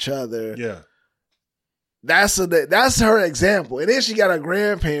treat each other. Yeah. That's her example. And then she got her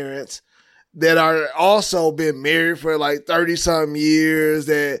grandparents that are also been married for like 30-something years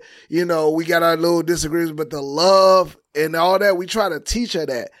that, you know, we got our little disagreements, but the love and all that, we try to teach her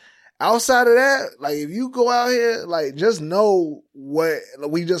that. Outside of that, like if you go out here, like just know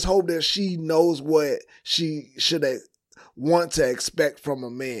we just hope that she knows what she should want to expect from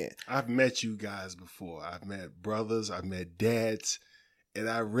a man. I've met you guys before. I've met brothers. I've met dads. And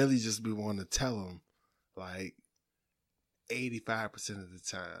I really just be wanting to tell them, like, 85% of the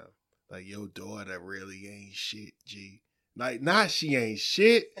time, like, your daughter really ain't shit, G. Like, not she ain't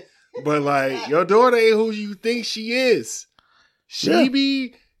shit, but like, your daughter ain't who you think she is. She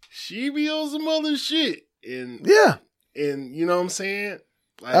be on some other shit. And you know what I'm saying?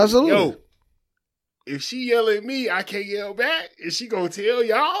 Like, Absolutely. Yo, if she yell at me, I can't yell back. Is she gonna tell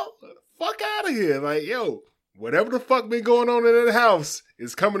y'all? Fuck out of here. Like, yo, whatever the fuck been going on in that house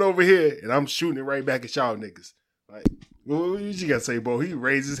is coming over here, and I'm shooting it right back at y'all niggas. Like, what you gotta say, bro? He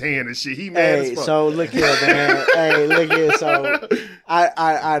raised his hand and shit. He mad as fuck. So look here, man. Hey, look here. So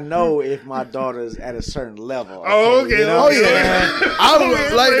I know if my daughter's at a certain level. Okay. You know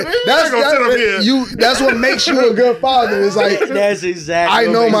that's what makes you a good father. It's like that's exactly.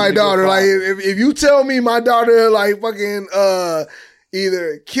 I know my daughter. Like if you tell me my daughter like fucking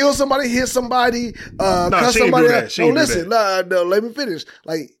either kill somebody, hit somebody, cuss somebody out. No, listen, no, let me finish.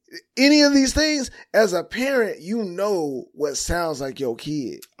 Like any of these things, as a parent, you know what sounds like your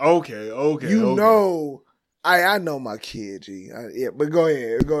kid. Okay. You know, I know my kid, G. But go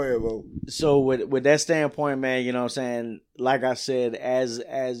ahead, bro. So with that standpoint, man, you know what I'm saying? Like I said, as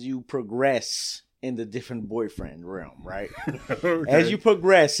you progress in the different boyfriend realm, right? Okay. As you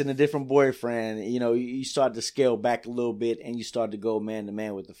progress in a different boyfriend, you know, you start to scale back a little bit and you start to go man to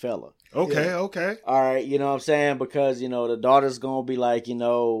man with the fella. Okay. All right, you know what I'm saying? Because, you know, the daughter's going to be like, you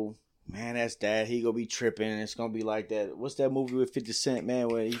know, man, that's dad. He going to be tripping. It's going to be like that. What's that movie with 50 Cent, man,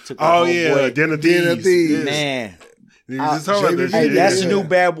 where he took Den of Thieves. Man. That's the new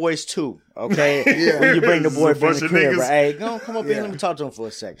Bad Boys 2. Okay, when you bring the boyfriend in the crib, right? Hey, go come up here. Let me talk to him for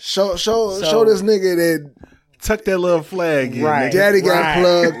a second. Show this nigga that tuck that little flag in. Right, Daddy got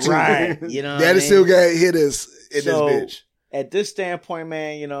plugged too. Right, you know, Daddy still got hit us in this bitch. At this standpoint,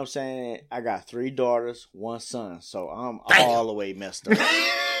 man, you know what I'm saying? I got 3 daughters, 1 son, so I'm all the way messed up.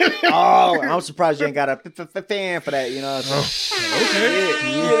 I'm surprised you ain't got a fan for that, you know what I'm saying?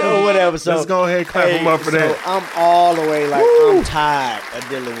 Okay. You know, whatever. So let's go ahead and clap him up for that. I'm all the way like, I'm tired of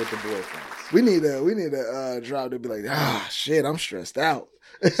dealing with the boyfriends. We need a drop to be like, shit, I'm stressed out.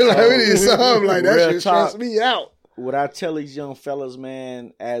 Like, we need something like that shit stress me out. What I tell these young fellas,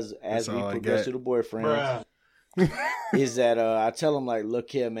 man, as we progress through the boyfriends, is that I tell them like, look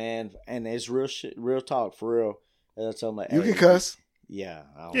here, man, and it's real shit, real talk for real. And I tell them like, you can cuss. Yeah.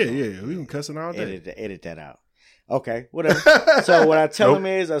 Yeah. We can cussing all day. Edit that out. Okay, whatever. So what I tell them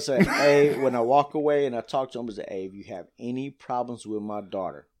is, I say, hey, when I walk away and I talk to them, I say, hey, if you have any problems with my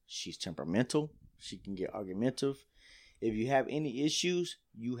daughter, she's temperamental. She can get argumentative. If you have any issues,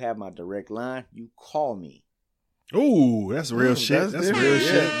 you have my direct line. You call me. Ooh, that's real shit. That's real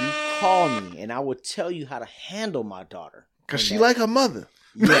shit. You call me, and I will tell you how to handle my daughter. Because she like her mother.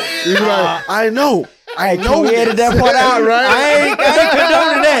 Yeah. You're like, I know. Can we edit that part out, right? I ain't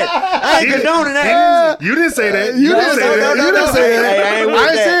condoning that. You didn't say that. You didn't say that. I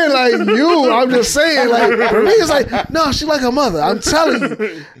ain't saying like you. I'm just saying like for me, it's like no, she like her mother. I'm telling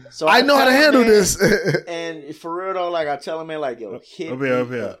you. So I know how to handle this. And for real though, like I tell him, man, like yo, hit me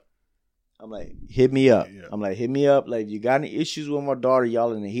up. I'm like, hit me up. Yeah. I'm like, hit me up. Like, if you got any issues with my daughter,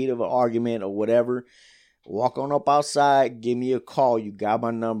 y'all in the heat of an argument or whatever, walk on up outside, give me a call. You got my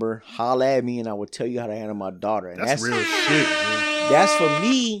number. Holla at me, and I will tell you how to handle my daughter. And that's real shit, man. That's for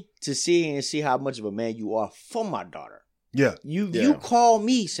me to see how much of a man you are for my daughter. Yeah. You call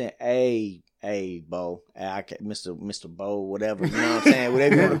me saying, hey, Bo, Mr. Bo, whatever. You know what I'm saying?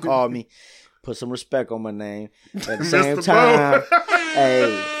 Whatever you want to call me. Put some respect on my name. At the same time,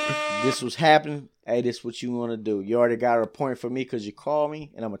 hey, this was happening. Hey, this is what you want to do. You already got a point for me because you called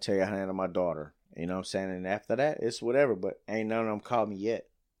me, and I'm going to tell you how to handle my daughter. You know what I'm saying? And after that, it's whatever, but ain't none of them called me yet.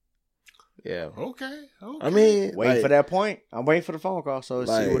 Yeah. Okay. I mean, waiting for that point. I'm waiting for the phone call, so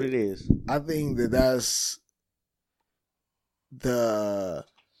let's see what it is. I think that's the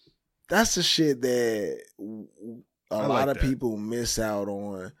shit that a lot of people miss out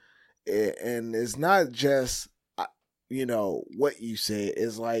on. And it's not just, what you said.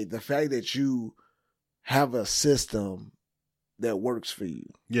 It's like the fact that you have a system that works for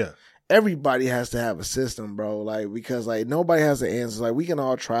you. Yeah. Everybody has to have a system, bro. Like, because like nobody has the answers. Like, we can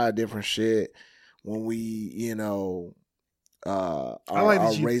all try different shit when we, are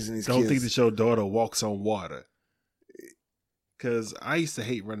raising these kids. Don't think that your daughter walks on water. Because I used to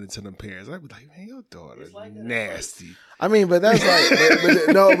hate running to them parents. I'd be like, man, your daughter's like nasty. I mean, but that's like,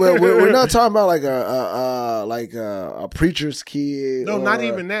 but we're not talking about like a preacher's kid. No, not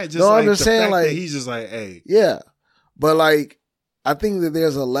even that. Just like the fact that he's just like, hey. Yeah. But like, I think that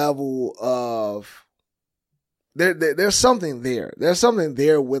there's a level of there's something there. There's something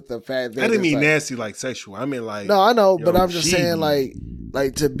there with the fact that I didn't mean like, nasty like sexual. I mean like no, I know, but I'm just saying she-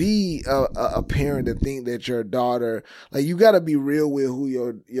 like to be a parent and think that your daughter, like you got to be real with who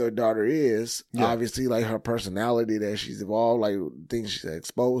your daughter is. Yeah. Obviously, like her personality that she's evolved, like things she's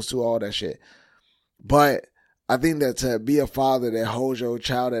exposed to, all that shit. But I think that to be a father that holds your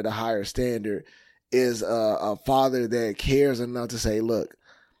child at a higher standard is a father that cares enough to say, look,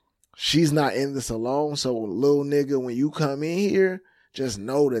 she's not in this alone. So little nigga, when you come in here, just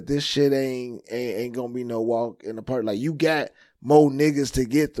know that this shit ain't gonna be no walk in the park. Like you got more niggas to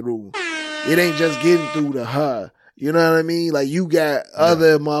get through. It ain't just getting through to her. You know what I mean? Like you got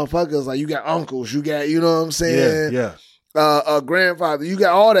other motherfuckers. Like you got uncles. You got, you know what I'm saying? Yeah. A grandfather. You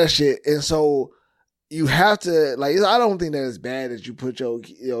got all that shit. And so you have to like. I don't think that it's bad that you put your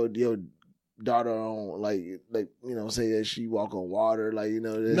daughter on like you know, say that she walk on water, like, you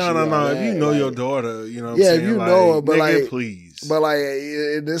know. No. If you know like, your daughter, you know what I'm yeah, saying? if you like, know her, but nigga, like, please. But like,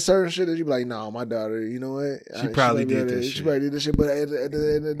 there's certain shit that you be like, no, my daughter, you know what? She probably did that this shit. shit. She probably did this shit, but at the end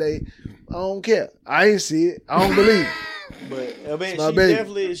of the day, I don't care. I ain't see it. I don't believe it. But I mean, my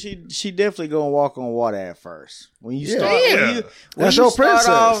baby. she definitely gonna walk on water at first. When you Yeah. start, when That's you your start princess.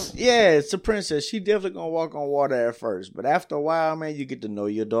 off, yeah, it's a princess. She definitely gonna walk on water at first. But after a while, man, you get to know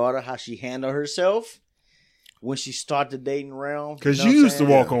your daughter, how she handle herself when she start the dating realm. Because you used to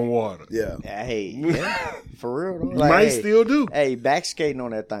walk on water. Yeah. Hey, for real. Though. You might still do. Hey, back skating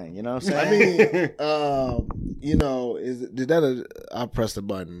on that thing. You know what I'm saying? I mean, you know, I pressed the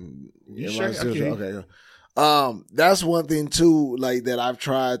button. You Am sure? I still- Okay. Okay. That's one thing too, like that I've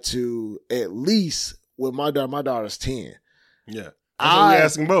tried to at least with my daughter. My daughter's 10. Yeah. That's what we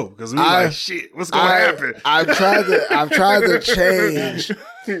asking both. Because we like, shit, what's going to happen? I've tried to change.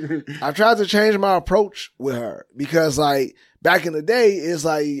 I've tried to change my approach with her because, like, back in the day, it's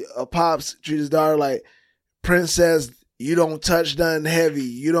like a pops treat his daughter like, princess, you don't touch nothing heavy.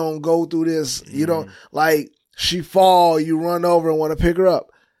 You don't go through this. You don't, like, she fall, you run over and want to pick her up.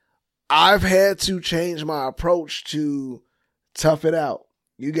 I've had to change my approach to tough it out.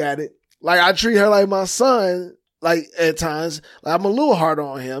 You got it. Like, I treat her like my son, like, at times. Like, I'm a little hard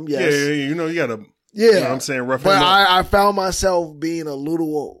on him, yes. Yeah, you know, you got to, Yeah. you know what I'm saying, rough But him up. I found myself being a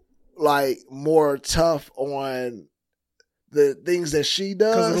little like more tough on the things that she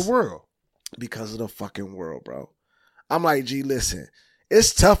does Because of the world. Because of the fucking world, bro. I'm like, gee, listen,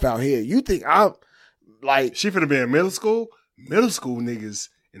 it's tough out here. You think I'm like, She finna be in middle school? Middle school niggas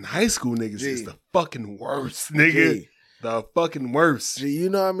and high school niggas Gee. is the fucking worst, nigga. Gee. The fucking worst. gee, you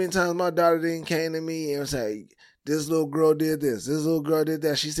know how many times my daughter didn't came to me and say, this little girl did this little girl did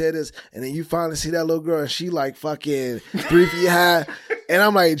that, she said this, and then you finally see that little girl and she like fucking 3 feet high, and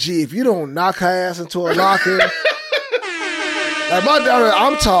I'm like, gee, if you don't knock her ass into a locker. Like my daughter,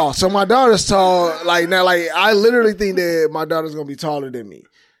 I'm tall, so my daughter's tall. Like now, like I literally think that my daughter's gonna be taller than me.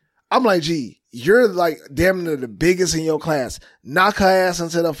 I'm like, gee, you're like damn near the biggest in your class. Knock her ass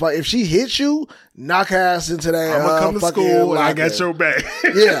into the fuck. If she hits you, knock her ass into that. I'm gonna come to fucking school and I locker. got your back.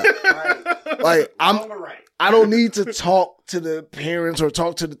 Yeah, like I don't need to talk to the parents or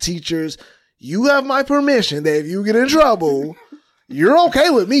talk to the teachers. You have my permission that if you get in trouble, you're okay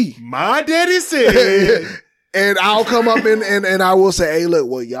with me. My daddy said. And I'll come up and I will say, hey, look,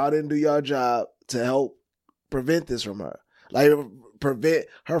 well, y'all didn't do your job to help prevent this from her. Like, prevent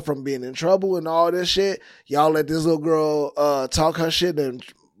her from being in trouble and all this shit. Y'all let this little girl talk her shit and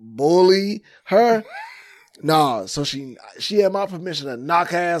bully her. Nah, so she had my permission to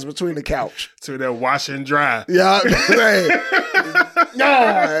knock her ass between the couch. To that wash and dry. Yeah,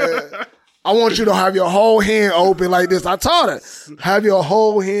 no. I want you to have your whole hand open like this. I taught her. Have your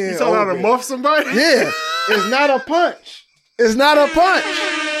whole hand You taught her open. to muff somebody? Yeah. It's not a punch. It's not a punch.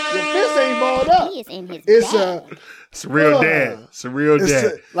 Your fist ain't balled up. He is in his It's bag. It's a real dad. It's a real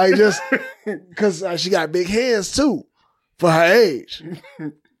dad. like just because she got big hands too for her age.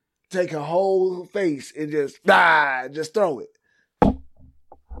 Take her whole face and just throw it.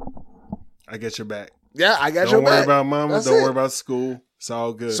 I get your back. Yeah, I got Don't your worry back. about mama. That's Don't it. worry about school. It's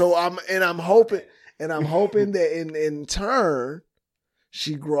all good. So I'm hoping that in turn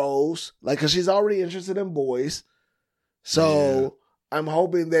she grows, like, cause she's already interested in boys. So I'm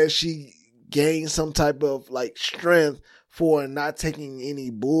hoping that she gains some type of like strength for not taking any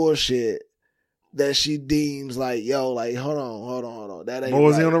bullshit that she deems like, yo, like, hold on. That ain't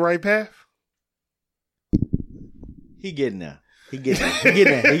Was right. he on the right path? He getting there. He getting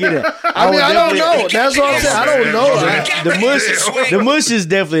there. I mean, I don't know. That's what I'm saying. I don't know. The mush is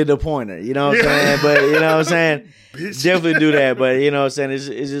definitely the pointer. You know what I'm saying? But you know what I'm saying? Definitely do that. But you know what I'm saying?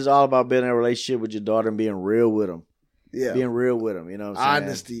 It's just all about building a relationship with your daughter and being real with them. Yeah. Being real with them, you know what I'm saying?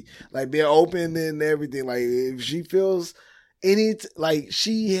 Honesty. Like being open and everything. Like if she feels like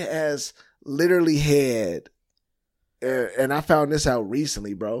she has literally had, and I found this out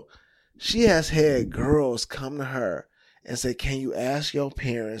recently, bro. She has had girls come to her and say, can you ask your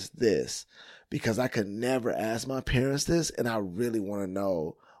parents this? Because I could never ask my parents this, and I really want to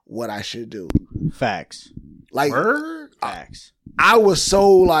know what I should do. Facts. Like, Facts. I was so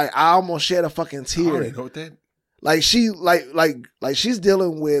like, I almost shed a fucking tear. I don't even know what that. Like she, like she's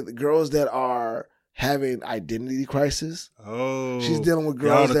dealing with girls that are having identity crisis. Oh, she's dealing with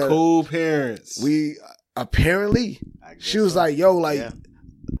girls y'all the that cool parents. We apparently, she was like, yo, like,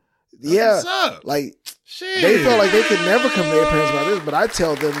 yeah, what's up? Like, shit. They felt like they could never come to their parents about this, but I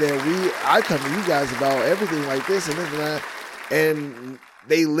tell them that I come to you guys about everything like this and this and that, and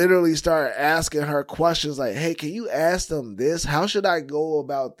they literally start asking her questions like, hey, can you ask them this? How should I go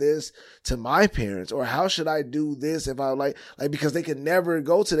about this to my parents? Or how should I do this if I like because they can never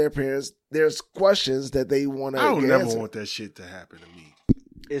go to their parents. There's questions that they want to I would never answer. want that shit to happen to me.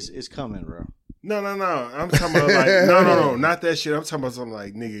 It's coming, bro. No. I'm talking about like, no, not that shit. I'm talking about something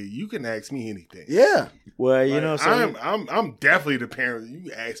like, nigga, you can ask me anything. Yeah. Well, you like, know what I'm saying? I'm definitely the parent. You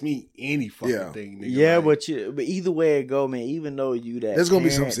can ask me any fucking thing, nigga. Yeah, like, but either way it go, man, even though you that there's gonna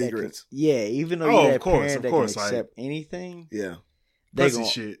be some parent that secrets. even though you that of course, parent that can accept anything. Yeah. Pussy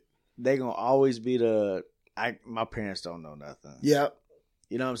shit. They gonna always be my parents don't know nothing. Yeah.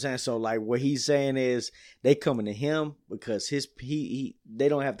 You know what I'm saying? So like what he's saying is they coming to him because they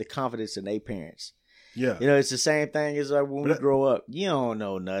don't have the confidence in their parents. Yeah. You know, it's the same thing as like when we grow up. You don't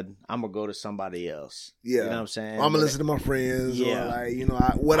know nothing. I'm gonna go to somebody else. Yeah. You know what I'm saying? I'm gonna listen to my friends. Yeah. Or like, you know,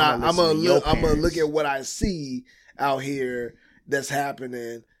 I'm gonna look at what I see out here that's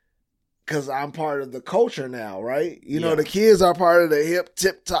happening. Cause I'm part of the culture now, right? You know, the kids are part of the hip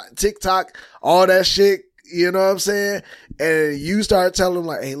TikTok, all that shit. You know what I'm saying? And you start telling them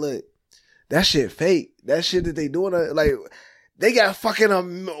like, hey, look, that shit fake. That shit that they doing, like, they got fucking a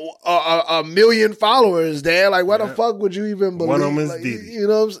million followers, Dad. Like, why the fuck would you even believe? One of them is like, Diddy. You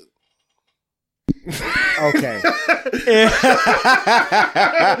know what I'm saying? Okay. It's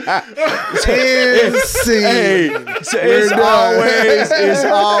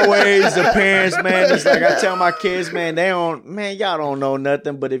always the parents, man. It's like I tell my kids, man, y'all don't know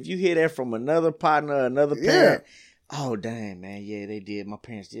nothing. But if you hear that from another partner, another parent, oh damn, man, yeah, they did. My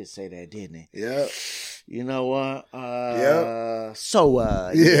parents did say that, didn't they? Yeah. You know what? Yeah.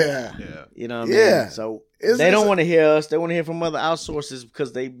 You know what I mean? So they don't want to hear us. They want to hear from other outsources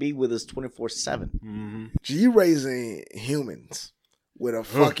because they be with us 24/7. Mm-hmm. You raising humans with a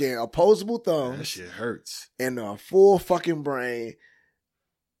fucking opposable thumb. That shit hurts. And a full fucking brain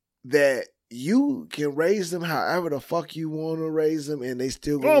that you can raise them however the fuck you want to raise them, and they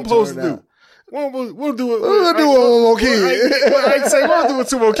still going to turn out. We'll do it. We'll do it with one more kid. I ain't say we'll do it with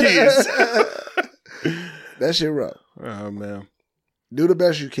 2 more kids. That shit rough. Oh man, do the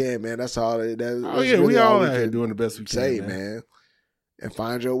best you can, man. That's all. We all out here doing the best we can. Say, man, and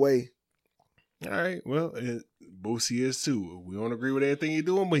find your way. All right. Well, Boosie is too. We don't agree with everything he's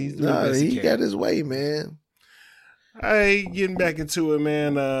doing, but he's doing the best he can. Got his way, man. All right, getting back into it,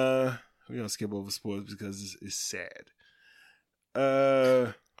 man. We're gonna skip over sports because it's sad.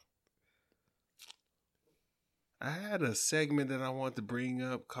 I had a segment that I wanted to bring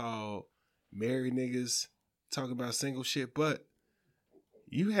up called "Married Niggas Talk About Single Shit," but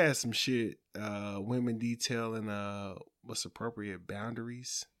you had some shit, women detailing what's appropriate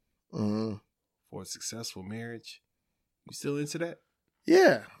boundaries for a successful marriage. You still into that?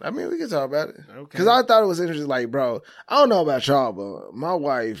 Yeah, I mean, we can talk about it. Okay. Because I thought it was interesting. Like, bro, I don't know about y'all, but my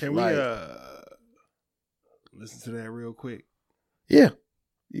wife. Can we listen to that real quick? Yeah.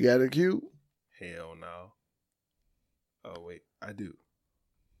 You got it cute? Hell no. Oh, wait. I do.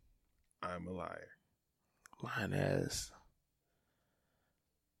 I'm a liar. Lying ass.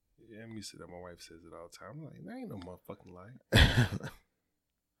 Yeah, I'm used to that. My wife says it all the time. I'm like, that ain't no motherfucking lie.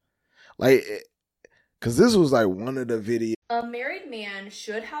 Like, because this was like one of the videos. A married man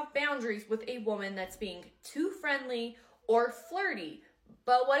should have boundaries with a woman that's being too friendly or flirty.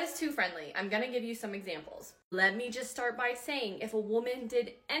 But what is too friendly? I'm going to give you some examples. Let me just start by saying if a woman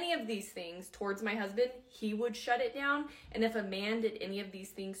did any of these things towards my husband, he would shut it down. And if a man did any of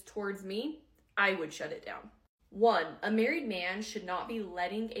these things towards me, I would shut it down. 1, a married man should not be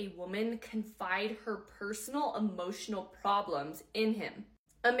letting a woman confide her personal emotional problems in him.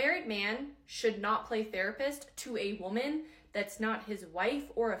 A married man should not play therapist to a woman that's not his wife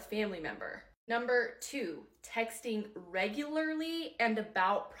or a family member. Number 2, texting regularly and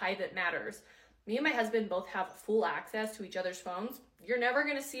about private matters. Me and my husband both have full access to each other's phones. You're never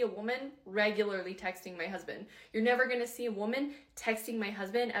going to see a woman regularly texting my husband. You're never going to see a woman texting my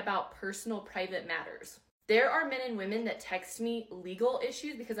husband about personal, private matters. There are men and women that text me legal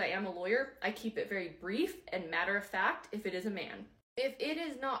issues because I am a lawyer. I keep it very brief and matter of fact if it is a man. If it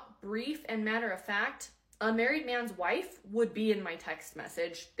is not brief and matter of fact, a married man's wife would be in my text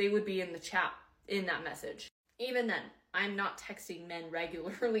message. They would be in the chat in that message. Even then, I'm not texting men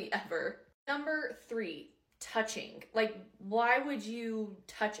regularly ever. Number 3. Touching. Like, why would you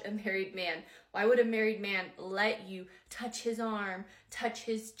touch a married man? Why would a married man let you touch his arm, touch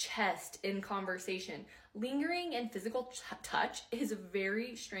his chest in conversation? Lingering and physical touch is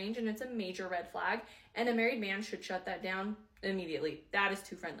very strange and it's a major red flag, and a married man should shut that down immediately. That is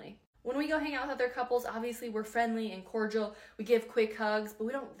too friendly. When we go hang out with other couples, obviously we're friendly and cordial. We give quick hugs, but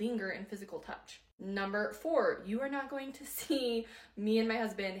we don't linger in physical touch. Number 4, you are not going to see me and my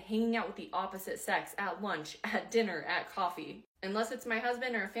husband hanging out with the opposite sex at lunch, at dinner, at coffee. Unless it's my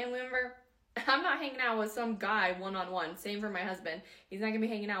husband or a family member, I'm not hanging out with some guy one-on-one. Same for my husband. He's not going to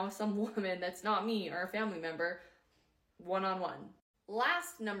be hanging out with some woman that's not me or a family member one-on-one.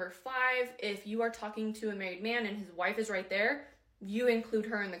 Last, number 5, if you are talking to a married man and his wife is right there, you include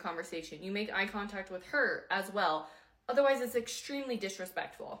her in the conversation. You make eye contact with her as well. Otherwise, it's extremely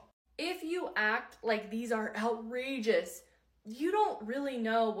disrespectful. If you act like these are outrageous, you don't really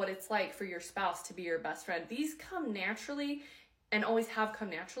know what it's like for your spouse to be your best friend. These come naturally and always have come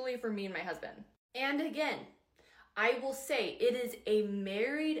naturally for me and my husband. And again, I will say it is a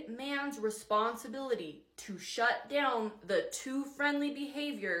married man's responsibility to shut down the too friendly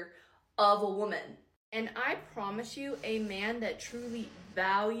behavior of a woman. And I promise you, a man that truly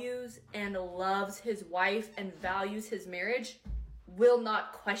values and loves his wife and values his marriage will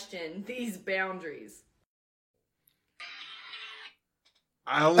not question these boundaries.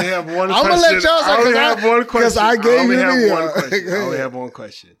 I only have one question. I'm gonna let y'all say, I only have one question. Because I gave you the video. I only have one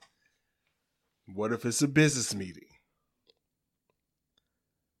question. What if it's a business meeting?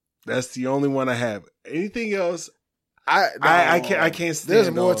 That's the only one I have. Anything else? I can't stand.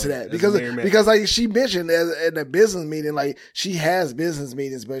 There's more to that because like she mentioned in a business meeting, like she has business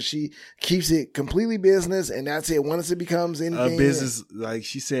meetings, but she keeps it completely business, and that's it. Once it becomes anything, a business, like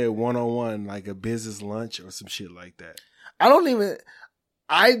she said, 1-on-1, like a business lunch or some shit like that.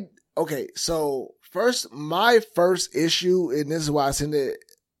 Okay. So my first issue, and this is why I send it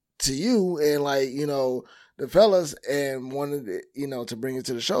to you and like the fellas, and wanted to bring it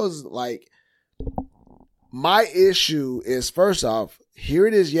to the show is like. My issue is, first off, here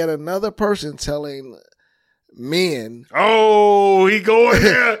it is yet another person telling men. Oh, he going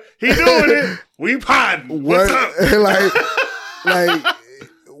there. He doing it. We podding. What's up?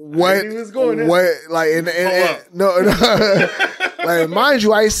 What? He was going there. What? Like, no. Like, mind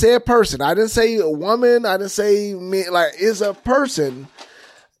you, I said person. I didn't say a woman. I didn't say men. Like, it's a person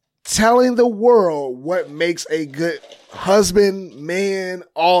telling the world what makes a good husband, man,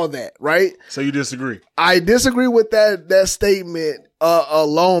 all that, right? So you disagree? I disagree with that statement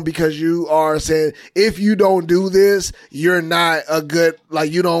alone, because you are saying if you don't do this, you're not a good,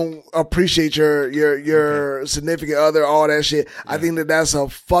 like, you don't appreciate your significant other, all that shit. Yeah. I think that's a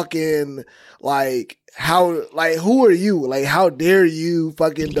fucking, like, who are you? Like, how dare you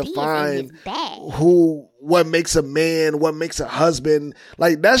fucking define what makes a man, what makes a husband?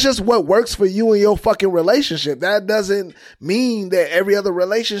 Like, that's just what works for you and your fucking relationship. That doesn't mean that every other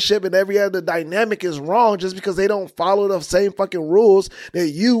relationship and every other dynamic is wrong just because they don't follow the same fucking rules that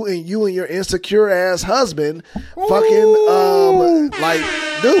you and your insecure ass husband fucking, like,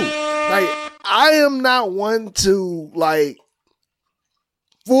 do. Like, I am not one to, like,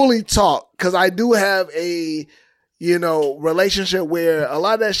 fully talk, because I do have a, relationship where a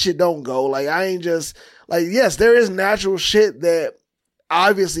lot of that shit don't go. Like, I ain't just, like, yes, there is natural shit that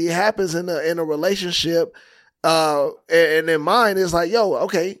obviously happens in a relationship. And in mine, it's like, yo,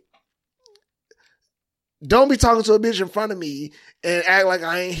 okay, don't be talking to a bitch in front of me and act like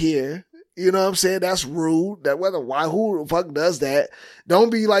I ain't here. You know what I'm saying? That's rude. Who the fuck does that?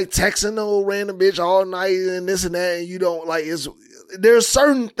 Don't be like texting no random bitch all night and this and that, and you don't, like, there's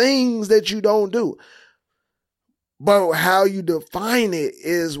certain things that you don't do. But how you define it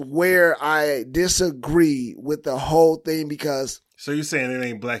is where I disagree with the whole thing, because. So you're saying it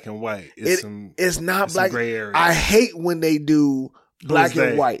ain't black and white. It's not black. Gray area. I hate when they do black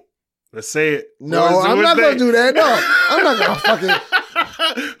and white. Let's say it. No, I'm not going to do that. No, I'm not going to fucking.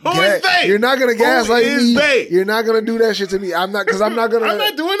 Who is they? You're not gonna gaslight me. They? You're not gonna do that shit to me. I'm not, because I'm not gonna. I'm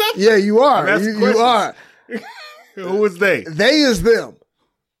not doing that. Yeah, you are. You are. Who is they? They is them.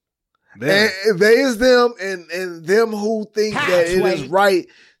 And they is them, and them who think that it is right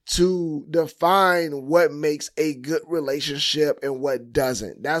to define what makes a good relationship and what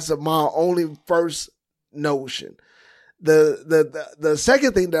doesn't. That's my only first notion. The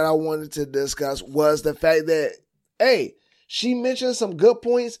second thing that I wanted to discuss was the fact that, hey, she mentioned some good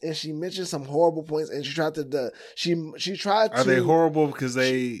points and she mentioned some horrible points, and she tried to she tried to. Are they horrible because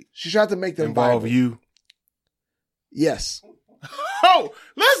she tried to make them involve viable. you? Yes. Oh,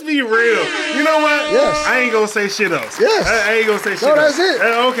 let's be real. You know what? Yes. I ain't gonna say shit else. Yes. I ain't gonna say shit No, else. that's it.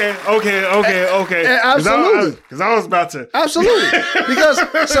 Okay. Absolutely. Because I was about to. Absolutely. Because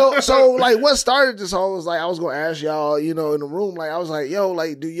so like what started this whole was like I was gonna ask y'all, in the room, like I was like, yo,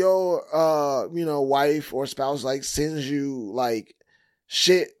 like do your wife or spouse like sends you like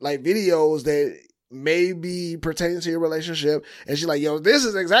shit, like videos that may be pertaining to your relationship, and she's like, yo, this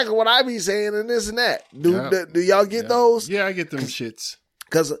is exactly what I be saying and this and that. Do y'all get those? Yeah, I get them shits.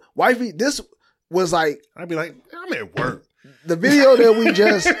 Because wifey, this was like, I'd be like, I'm at work. The video that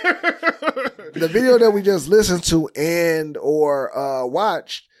we just listened to and or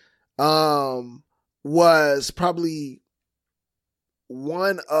watched was probably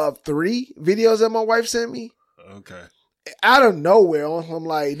one of 3 videos that my wife sent me. Okay. Out of nowhere, I'm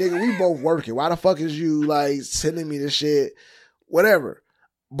like, nigga, we both working. Why the fuck is you like sending me this shit? Whatever.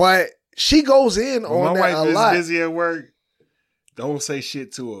 But she goes in on my that wife a is lot. busy at work. Don't say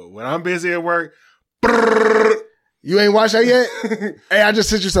shit to her. When I'm busy at work, you ain't watched that yet? Hey, I just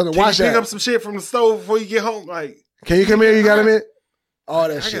sent you something. Watch you that. pick up some shit from the stove before you get home. Like, can you come here? You got a minute? All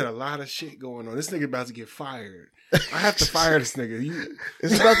that I shit. got a lot of shit going on. This nigga about to get fired. I have to fire this nigga.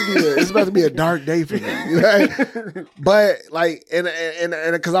 It's about to be a dark day for me. Right? But like, and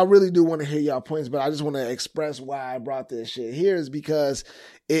because I really do want to hear y'all points, but I just want to express why I brought this shit here is because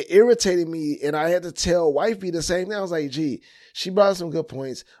it irritated me, and I had to tell wifey the same thing. I was like, gee, she brought some good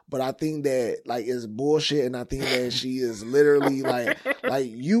points, but I think that like it's bullshit, and I think that she is literally like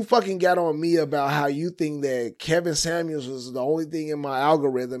you fucking got on me about how you think that Kevin Samuels was the only thing in my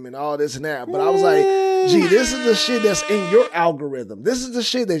algorithm and all this and that. But I was like, gee, this is the shit that's in your algorithm. This is the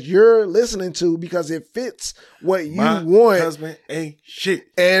shit that you're listening to because it fits what you want. Husband ain't shit.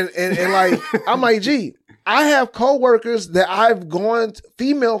 And like, I'm like, gee, I have coworkers that I've gone,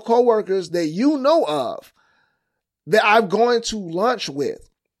 female coworkers that you know of, that I've gone to lunch with.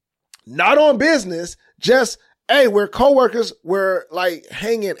 Not on business, just, hey, we're coworkers, we're like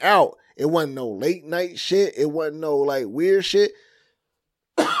hanging out. It wasn't no late night shit. It wasn't no like weird shit.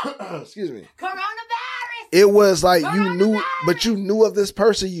 Excuse me. Coronavirus. It was like you knew, but you knew of this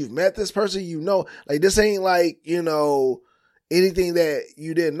person. You've met this person. Like this ain't like anything that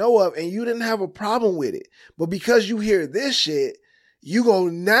you didn't know of, and you didn't have a problem with it. But because you hear this shit, you go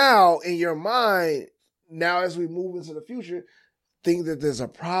now in your mind. Now, as we move into the future, think that there's a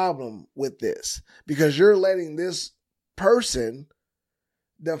problem with this because you're letting this person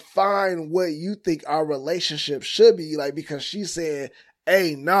define what you think our relationship should be like because she's saying,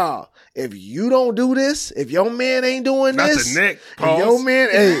 hey, nah, if you don't do this, if your man ain't doing Not this, the neck, if your man,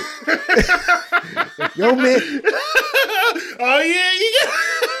 hey, your man, oh yeah,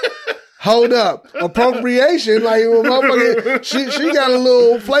 hold up, appropriation, like motherfucker, she got a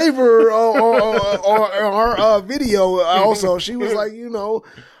little flavor on her video. Also, she was like,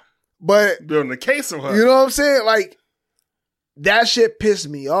 but building a case of her. You know what I'm saying? Like that shit pissed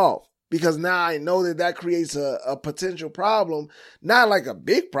me off. Because now I know that creates a potential problem, not like a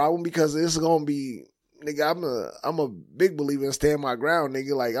big problem, because it's gonna be, nigga. I'm a big believer in stand my ground,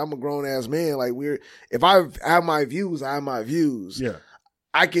 nigga. Like I'm a grown ass man. Like if I have my views, I have my views. Yeah,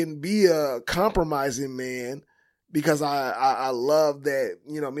 I can be a compromising man because I love that.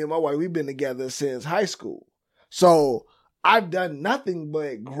 Me and my wife, we've been together since high school, so I've done nothing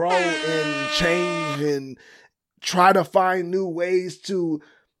but grow and change and try to find new ways to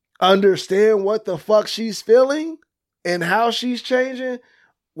understand what the fuck she's feeling and how she's changing,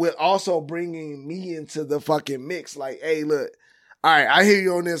 with also bringing me into the fucking mix. Like, hey, look, all right, I hear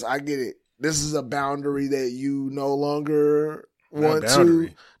you on this. I get it. This is a boundary that you no longer want to.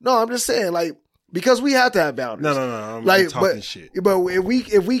 No, I'm just saying, like, because we have to have boundaries. No. I'm talking shit. But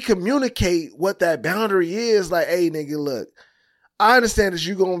if we communicate what that boundary is, like, hey, nigga, look, I understand that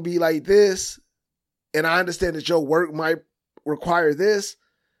you're gonna be like this, and I understand that your work might require this.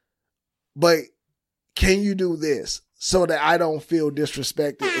 But can you do this so that I don't feel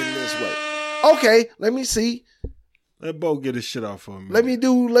disrespected in this way? Okay, let me see. Let Bo get his shit off for me. Let me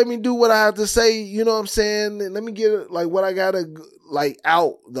do what I have to say. You know what I'm saying? Let me get like what I gotta like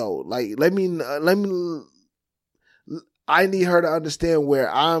out though. Like let me. I need her to understand where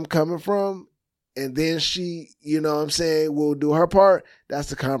I'm coming from, and then she, you know what I'm saying, will do her part. That's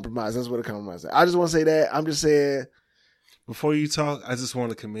the compromise. That's what a compromise is. I just want to say that. I'm just saying. Before you talk, I just want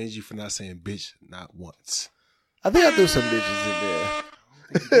to commend you for not saying bitch not once. I think I threw some bitches in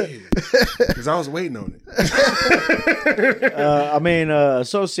there. Because I was waiting on it.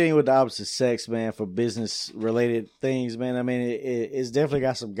 Associating with the opposite sex, man, for business related things, man. I mean, it's definitely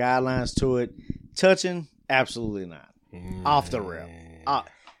got some guidelines to it. Touching, absolutely not. Off the rail.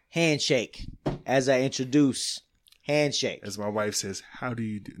 Handshake. As I introduce, handshake. As my wife says, how do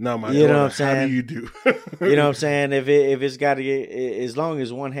you do? No, my you daughter, know what I'm saying? How do you do? You know what I'm saying? If it's got to get, as long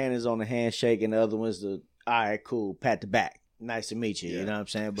as one hand is on the handshake and the other one's the, all right, cool, pat the back. Nice to meet you. You know what I'm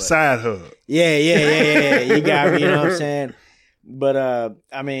saying? But side hug. Yeah. You got me. You know what I'm saying? But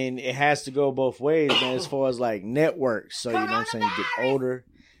I mean, it has to go both ways, man. As far as like networks, so you know what I'm saying. You get older,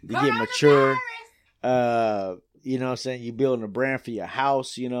 you get mature. You know what I'm saying. You building a brand for your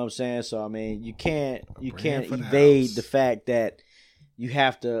house. You know what I'm saying. So I mean, you can't evade the fact that you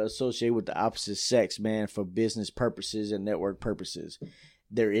have to associate with the opposite sex, man, for business purposes and network purposes.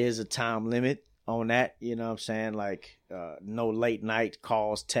 There is a time limit on that, you know what I'm saying? Like, no late night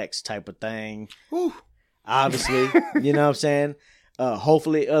calls, text type of thing. Whew. Obviously, you know what I'm saying?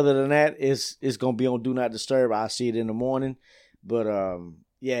 Hopefully, other than that, it's going to be on Do Not Disturb. I'll see it in the morning. But,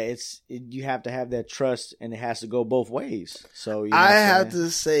 you have to have that trust, and it has to go both ways. So, you know I have to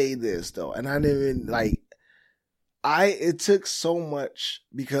say this, though, and I didn't even, it took so much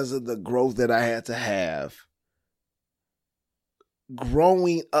because of the growth that I had to have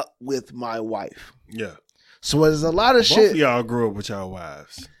growing up with my wife. Yeah. So there's a lot of shit. Both of y'all grew up with y'all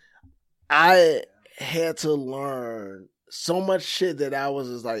wives. I had to learn so much shit that I was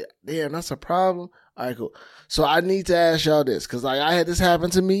just like, damn, that's a problem. All right, cool. So I need to ask y'all this, because I had this happen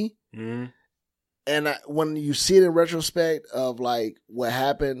to me. Mm-hmm. And when you see it in retrospect of like what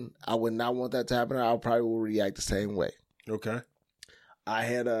happened, I would not want that to happen. I probably will react the same way. Okay. I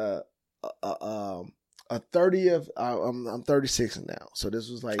had a 30th. I'm 36 now, so this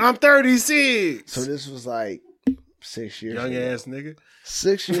was like I'm 36. So this was like 6 years. Young ago. ass nigga.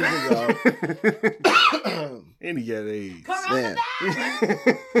 6 years ago. And he got AIDS. Man.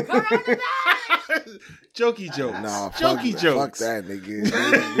 Jokey jokes. Nah, jokey jokes. Fuck that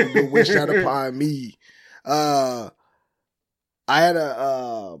nigga. You wish that upon me. I had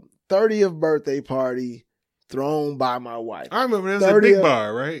a 30th birthday party thrown by my wife. I remember there was a big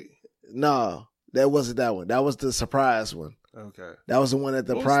bar, right? No, that wasn't that one. That was the surprise one. Okay. That was the one at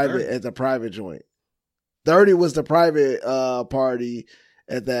the private joint. 30 was the private party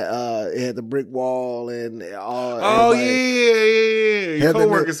at that it had the brick wall and all. Oh yeah. Your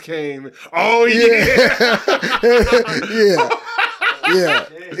coworkers came. Oh yeah.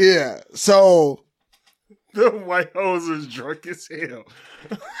 yeah. So the white hoes was drunk as hell.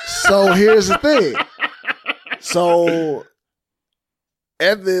 So here's the thing. So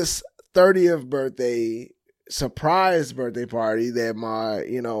at this 30th birthday surprise birthday party that my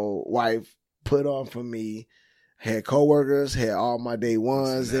wife put on for me, had coworkers, had all my day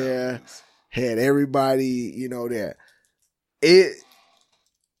ones there, had everybody there. It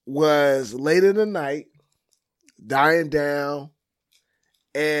was late in the night, dying down,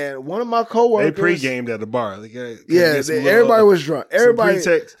 and one of my coworkers, they pre-gamed at the bar. Everybody was drunk. Everybody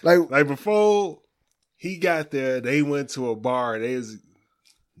like before he got there, they went to a bar.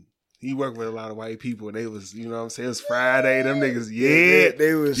 He worked with a lot of white people, and they was, you know what I'm saying, it was Friday. Them niggas,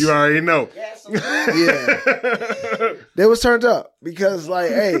 they was. You already know. Yeah. They was turned up because,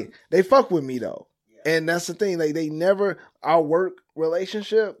 hey, they fuck with me, though. And that's the thing. They never, our work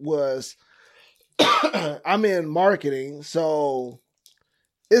relationship was, I'm in marketing, so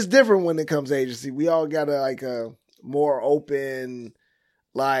it's different when it comes to agency. We all got a more open,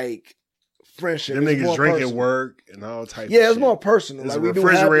 friendship. Them niggas drinking work and all types. Yeah, it's more personal. It's a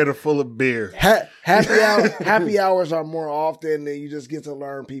refrigerator full of beer. Happy hours are more often, and you just get to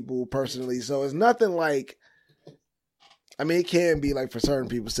learn people personally. So it's nothing it can be for certain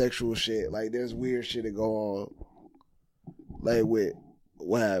people sexual shit. There's weird shit that go on, with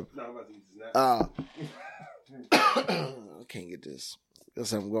what happened. No, I'm about to use that. I can't get this. There's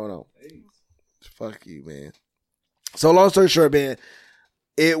something going on. Hey. Fuck you, man. So long story short, man,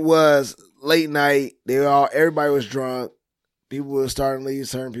 it was late night. Everybody was drunk. People were starting to leave.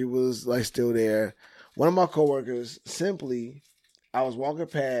 Certain people was still there. One of my coworkers I was walking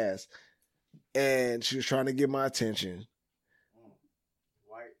past, and she was trying to get my attention.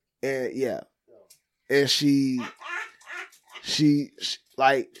 And and she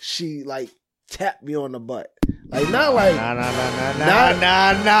tapped me on the butt. No.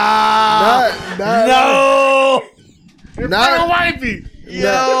 In front of wifey.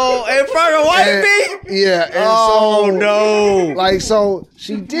 Yo, in front of wifey? Yeah. And no. So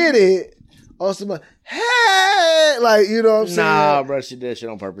she did it. Also, hey, like, you know what I'm saying? Nah, bro, she did shit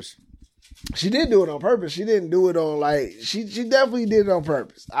on purpose. She did do it on purpose. She didn't do it on like she definitely did it on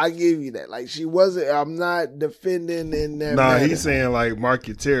purpose. I give you that. Like she wasn't. I'm not defending in that. Nah, manner. he's saying like mark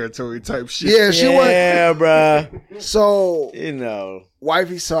your territory type shit. Yeah, she was. Yeah, bro. So You know,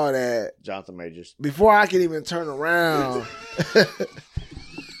 wifey saw that Jonathan Majors. before I could even turn around.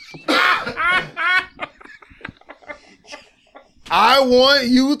 I want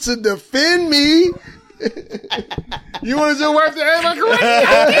you to defend me. You wanted your wife to act like a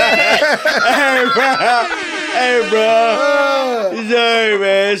Hey, bro. Hey,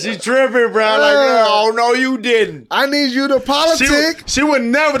 man. She tripping, bro. Like, oh, no, you didn't. I need you to politic. She would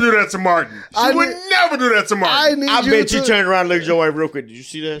never do that to Martin. She would never do that to Martin. I bet you turned around and looked at your wife real quick. Did you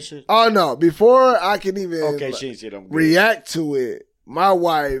see that shit? Oh, no. Before I can even she ain't see it. I'm good. react to it, my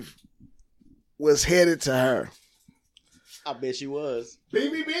wife was headed to her. I bet she was. With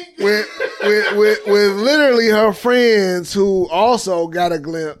literally her friends who also got a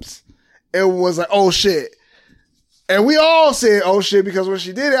glimpse and was like, oh shit. And we all said, oh shit, because when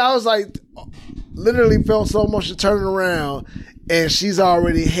she did it, I was like, literally felt so much to turn around and she's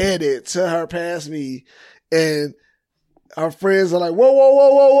already headed to her past me. And her friends are like, whoa, whoa, whoa,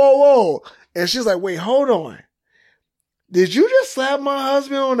 whoa, whoa, whoa. And she's like, wait, hold on. Did you just slap my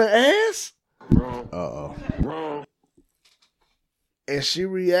husband on the ass? Uh-oh. And she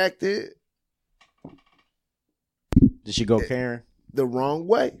reacted Did she go Karen? the wrong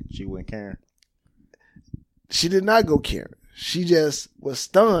way. She went Karen. She did not go Karen. She just was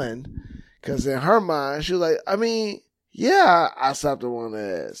stunned because in her mind, she was like, I mean, yeah, I slapped her on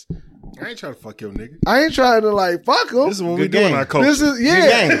the ass. I ain't trying to fuck your nigga. I ain't trying to like fuck him. This is what we do in our culture. This is,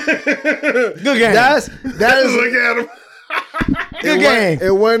 yeah. Good game. That is, Look at him. Good game.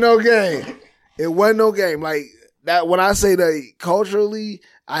 It wasn't no game. It wasn't no game. Like that, when I say that culturally,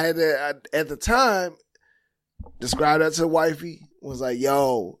 I had to, at the time, describe that to wifey, was like,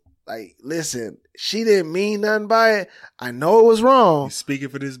 yo, like, listen, she didn't mean nothing by it. I know it was wrong. He's speaking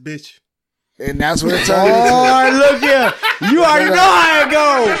for this bitch. And that's what it turned into. Oh, look here. You already know how it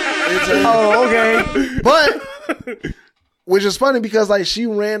go. Oh, okay. But, which is funny because, like, she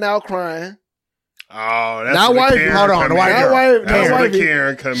ran out crying. Oh, that's Not where wife. the Karen Hold on, come the in. white girl. That's Not where wifey. the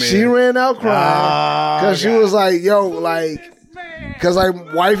Karen come in. She ran out crying because she was like, yo, like, because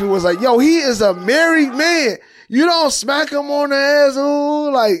like wifey was like, yo, he is a married man. You don't smack him on the ass,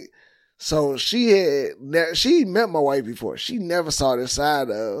 ooh, like. So she met my wife before. She never saw this side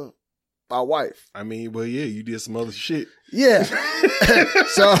of my wife. I mean, well, yeah, you did some other shit. Yeah.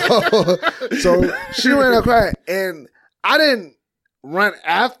 so she ran out crying, and I didn't run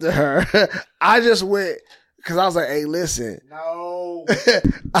after her. I just went because I was like, "Hey, listen." No,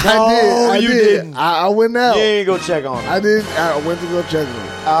 I did. I went out. You ain't go check on her. I did. I went to go check on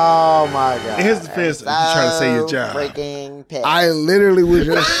her. Oh my god! In his defense, you trying to say your job. Freaking pissed. I literally was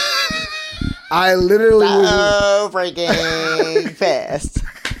just. freaking fast.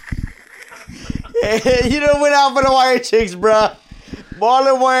 You done went out for the white chicks, bruh.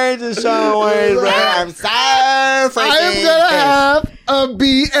 Marlon Wayans and Sean Wayans, bruh. I'm so freaking I am gonna have a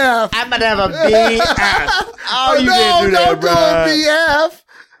BF. I'm gonna have a BF. Oh, you didn't do that, don't bruh. do a BF.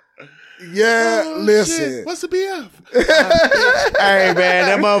 Yeah, listen. Shit. What's the BF? Hey, man,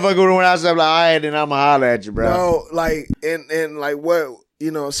 that motherfucker went outside like, all right, then I'm gonna holler at you, bro. No, like, and like what,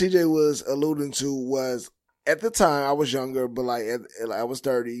 CJ was alluding to was, at the time, I was younger, but like, I was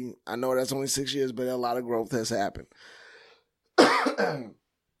 30. I know that's only 6 years, but a lot of growth has happened.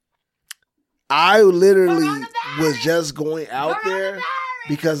 I literally was just going out there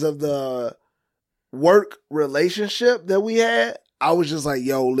because of the work relationship that we had. I was just like,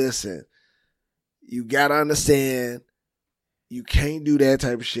 yo, listen, you gotta understand, you can't do that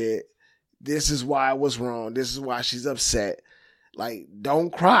type of shit. This is why I was wrong. This is why she's upset. Like,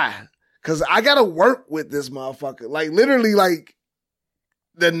 don't cry. Cause I gotta work with this motherfucker. Like, literally, like,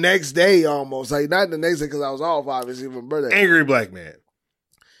 the next day almost. Like, not the next day because I was off, obviously, for my birthday. Angry black man.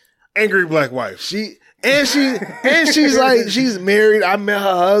 Angry black wife. She's like, she's married. I met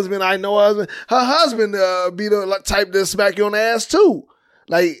her husband. I know her husband. Her husband be the type to smack you on the ass too.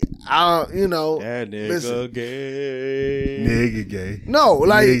 Like, That nigga listen. gay. Nigga gay. No,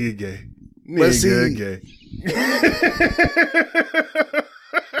 like, Nigga gay. But see- Nigga gay.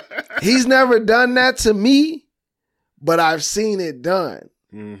 he's never done that to me, but I've seen it done.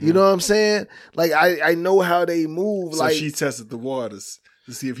 Mm-hmm. You know what I'm saying? Like, I know how they move. So like, she tested the waters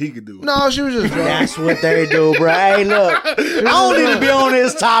to see if he could do it. no, she was just drunk. That's what they do, bro. Hey, look, I don't need to be on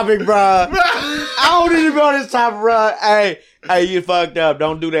this topic, bro. I don't need to be on this topic, bro. Hey, you fucked up.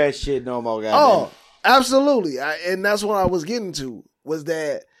 Don't do that shit no more, goddamn. Oh, absolutely. And that's what I was getting to, was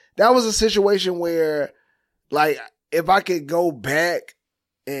that that was a situation where, like, if I could go back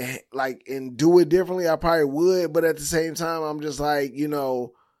and like and do it differently, I probably would. But at the same time, I'm just like, you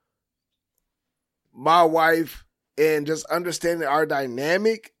know, my wife and just understanding our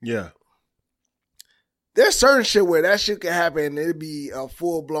dynamic. Yeah. There's certain shit where that shit could happen and it'd be a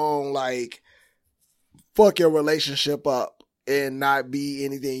full blown like fuck your relationship up and not be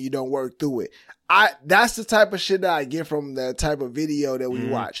anything you don't work through it. That's the type of shit that I get from the type of video that we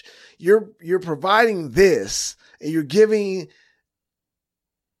watch. You're providing this and you're giving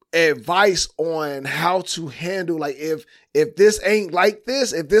advice on how to handle, like, if this ain't like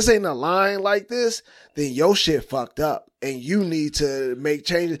this, if this ain't a line like this, then your shit fucked up and you need to make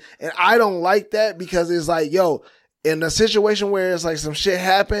changes. And I don't like that because it's like, yo, in a situation where it's like some shit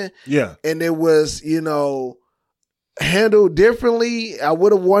happened, yeah, and it was, you know, handled differently, I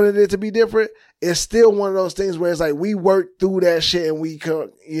would have wanted it to be different. It's still one of those things where it's like we work through that shit and we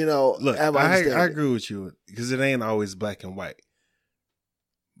can, you know, look, have I agree with you because it ain't always black and white.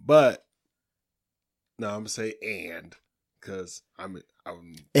 But no, I'm gonna say because I'm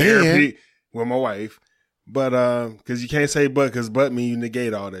therapy with my wife. But because you can't say because but mean you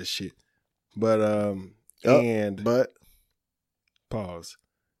negate all that shit. But but pause.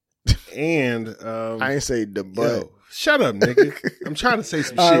 And I ain't say the but. Yo, shut up, nigga. I'm trying to say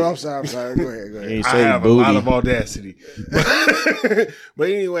some shit. I'm sorry. Go ahead. I have booty. A lot of audacity. But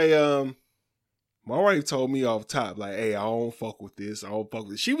anyway, my wife told me off top, like, hey, I don't fuck with this. I don't fuck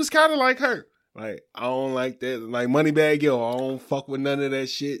with this. She was kind of like her. Like, I don't like that. Like, Moneybag Yo, I don't fuck with none of that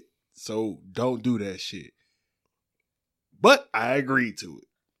shit. So don't do that shit. But I agreed to it.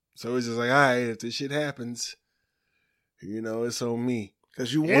 So it's just like, all right, if this shit happens, you know, it's on me.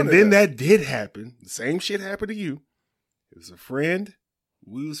 Cause you wanted and then that did happen. The same shit happened to you. It was a friend.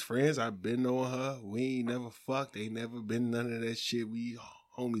 We was friends. I've been knowing her. We ain't never fucked. Ain't never been none of that shit. We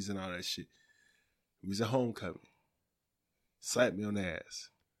homies and all that shit. It was a homecoming. Slapped me on the ass.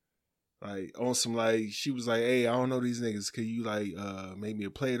 Like, on some, like, she was like, hey, I don't know these niggas. Could you, like, make me a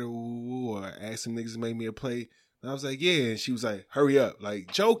plate or ask some niggas to make me a plate? And I was like, yeah. And she was like, hurry up.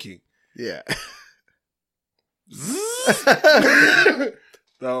 Like, joking. Yeah.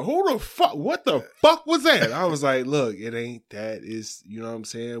 Who the fuck? What the fuck was that? I was like, look, it ain't that. It's, you know what I'm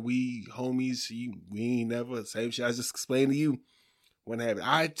saying? We homies. We ain't never, same shit I just explained to you. What happened?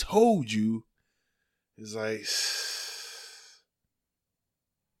 I told you. It's like,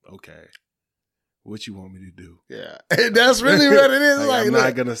 okay, what you want me to do? Yeah, and that's really what it is. Like, I'm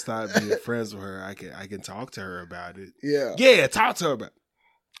not gonna stop being friends with her. I can talk to her about it. Yeah, talk to her about it.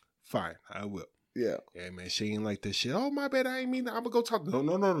 Fine, I will. Yeah, man, she ain't like this shit. Oh, my bad, I ain't mean that. I'm gonna go talk. No,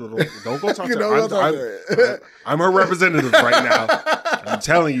 don't go talk to her. I'm her representative right now. I'm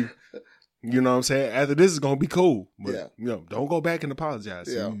telling you. You know what I'm saying? After this is gonna be cool. But, you know, don't go back and apologize.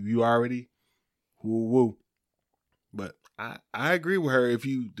 Yeah. You already woo. But I agree with her if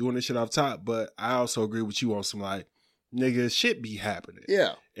you doing this shit off top, but I also agree with you on some, like, nigga, shit be happening.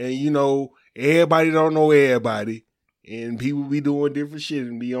 Yeah. And, you know, everybody don't know everybody. And people be doing different shit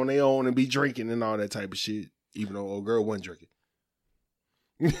and be on their own and be drinking and all that type of shit, even though old girl wasn't drinking.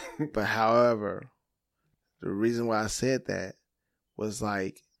 But however, the reason why I said that was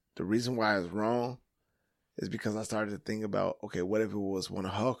like, the reason why it's wrong is because I started to think about, okay, what if it was one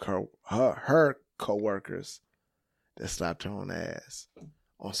of her co-workers that slapped her on the ass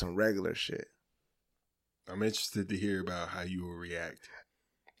on some regular shit? I'm interested to hear about how you will react.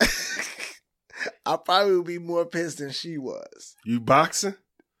 I probably would be more pissed than she was. You boxing?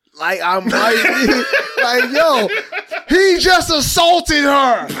 Like, I might be like, yo, he just assaulted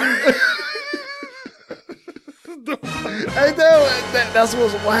her. Ain't that's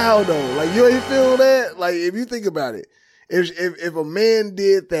what's wild though. Like, you ain't feel that? Like, if you think about it, if a man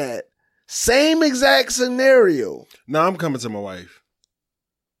did that, same exact scenario. No, I'm coming to my wife.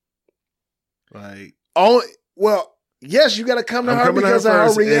 Like, well, yes, you got to come to her because of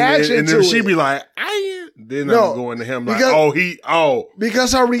her reaction and to it. And then she be like, then I'm going to him like, because,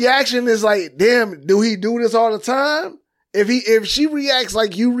 because her reaction is like, damn, do he do this all the time? If she reacts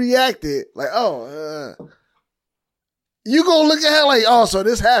like you reacted, like, you gonna look at her like, oh, so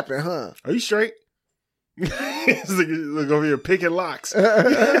this happened, huh? Are you straight? Look over here picking locks.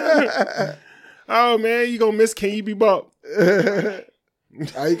 Oh man, you gonna miss? Can you be bumped?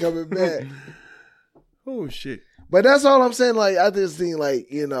 How you coming back? Oh shit! But that's all I'm saying. Like, I just think,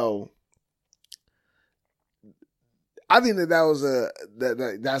 like, you know, I think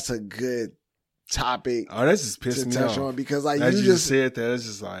that's a good topic. Oh, that's just pissing me off. On because, like, you just said that. It's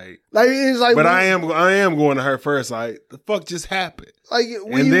just like it's like. But I am going to her first. Like, the fuck just happened? Like,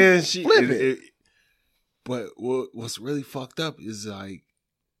 and then she flip it. But what's really fucked up is, like,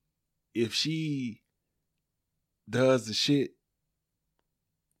 if she does the shit,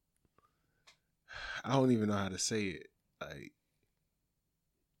 I don't even know how to say it. Like,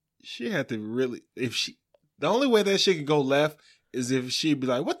 she had to really, the only way that shit can go left is if she'd be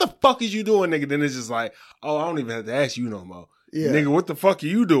like, what the fuck is you doing, nigga? Then it's just like, oh, I don't even have to ask you no more. Yeah. Nigga, what the fuck are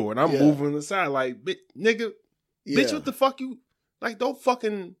you doing? I'm moving aside. Like, nigga, bitch, what the fuck you, like, don't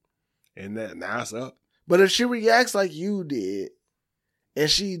fucking, and that, now it's up. But if she reacts like you did, and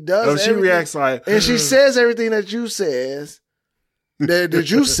she does she reacts like, and she says everything that you says, that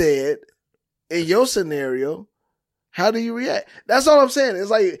you said in your scenario, how do you react? That's all I'm saying. It's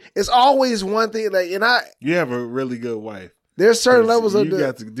like, it's always one thing. Like, you have a really good wife. There's certain levels of you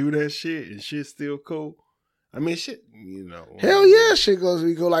got to do that shit, and shit's still cool. I mean, shit, you know. Hell yeah, shit goes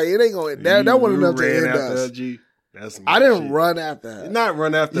we go. Like, it ain't going. That wasn't enough to end us. I didn't run after her. Not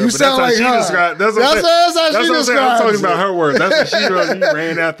run after her. You but sound that's like how her. She described. That's how she described. I'm talking about her words. That's what she wrote. You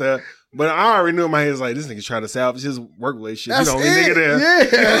ran after her. But I already knew in my head, like, this nigga trying to salvage his work relationship. That's the only nigga there.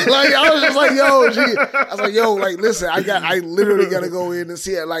 Yeah. Like, I was just like, I was like, yo, like, listen, I literally got to go in and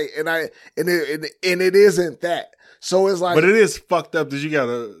see it. Like, and it isn't that. So it's like, but it is fucked up that you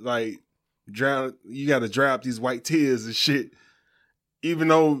gotta like drown. You gotta drop these white tears and shit, even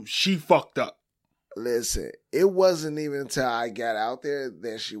though she fucked up. Listen, it wasn't even until I got out there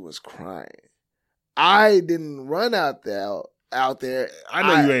that she was crying. I didn't run out there. I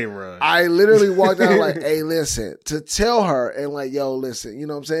know you ain't run. I literally walked out like, hey, listen, to tell her and like, yo, listen, you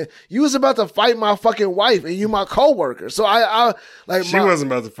know what I'm saying? You was about to fight my fucking wife and you my coworker. So I like, she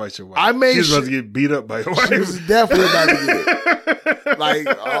wasn't about to fight your wife. She was about to get beat up by your wife. She was definitely about to get like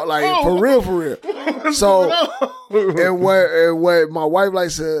for real. So, and what my wife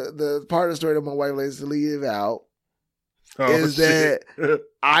likes to, the part of the story that my wife likes to leave out is that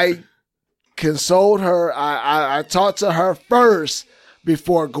I consoled her. I talked to her first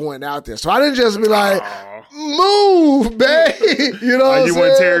before going out there. So I didn't just be like, move, babe. You know what I'm saying? You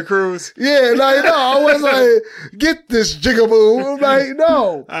went Terry Crews? Yeah, like, no, I was like, get this jigaboo. I'm like,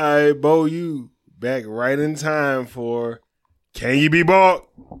 no. All right, Bo, you back right in time for Can You Be Bought?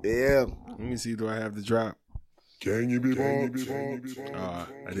 Yeah. Let me see, do I have the drop? Can you be bought?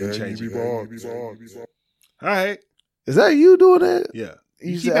 I didn't change it. All right. Is that you doing that? Yeah.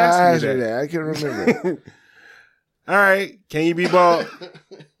 You said I asked you that. I can't remember. All right. Can you be bought?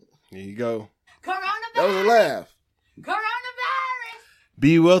 Here you go. Coronavirus. That was a laugh. Coronavirus.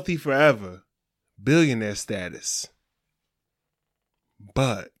 Be wealthy forever. Billionaire status.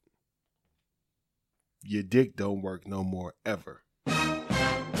 But your dick don't work no more ever.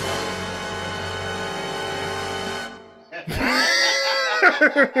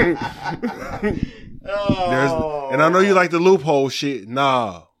 And I know you like the loophole shit.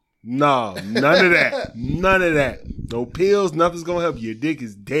 Nah, none of that. None of that. No pills, nothing's gonna help you. Your dick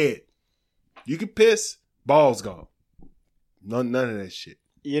is dead. You can piss, balls gone. None of that shit.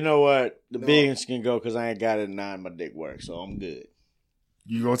 You know what? The billions can go because I ain't got it now and my dick works, so I'm good.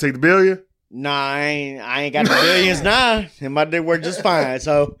 You gonna take the billion? Nah, I ain't got the billions now, and my dick work just fine,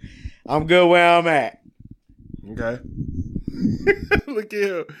 so I'm good where I'm at. Okay. Look at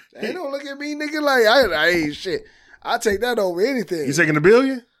him. Hey, don't look at me, nigga, like I ain't shit. I take that over anything. You taking the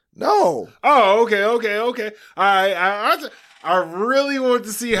billion? No. Oh, okay. All right. I really wanted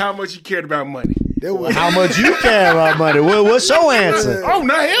to see how much you cared about money. How much you care about money? What's your answer? Oh,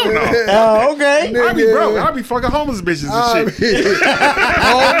 no, hell no. Oh, okay. I be broke. I be fucking homeless bitches and shit.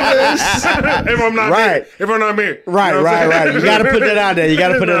 Homeless. If I'm not married. If I'm not married. Right, you know right. You got to put that out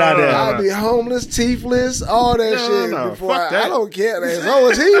there. I'll be homeless, teethless, all that shit. Before fuck that. I don't care. As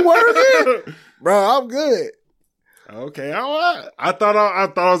long as he working, bro, I'm good. Okay, all right. I thought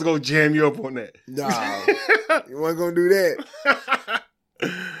I was gonna jam you up on that. Nah, you wasn't gonna do that.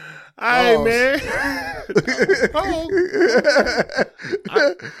 All right, man.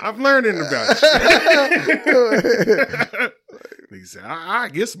 I'm learning about you. He said, I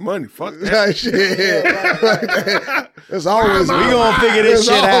get some money. Fuck that. There's always we gonna figure this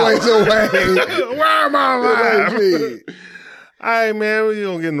shit out. There's always a way. Why am I alive? All right, man. We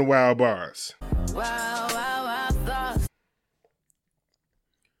gonna get in the wild bars.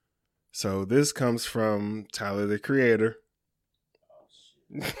 So this comes from Tyler, the Creator.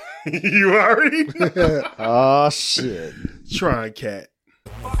 You already know. Oh, shit. Tron Cat.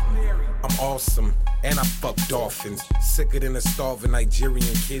 I'm awesome, and I fuck dolphins. Sicker than a starving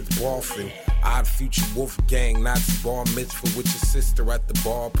Nigerian kids golfing. Odd Future Wolfgang, Nazi bar mitzvah with your sister at the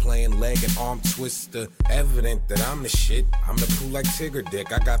bar playing leg and arm twister. Evident that I'm the shit. I'm the poo like Tigger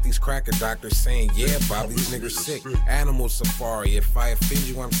Dick. I got these cracker doctors saying, yeah, Bob, these niggas sick. Animal Safari, if I offend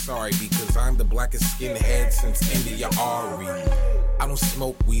you, I'm sorry, because I'm the blackest skinhead since India Ari. I don't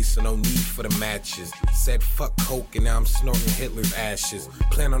smoke weed, so no need for the matches. Said fuck coke, and now I'm snorting Hitler's ashes.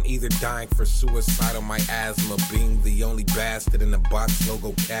 Plan on either dying for suicide or my asthma, being the only bastard in the box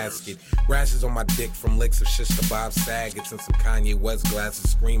logo casket. Rashes on my dick from licks of Shista Bob Saget's and some Kanye West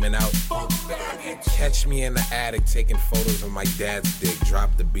glasses screaming out. Catch me in the attic taking photos of my dad's dick.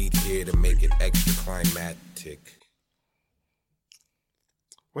 Drop the beat here to make it extra climactic.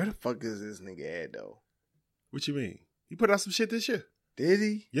 Where the fuck is this nigga at, though? What you mean? He put out some shit this year. Did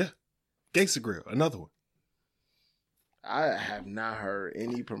he? Yeah. Gangsta Grill, another one. I have not heard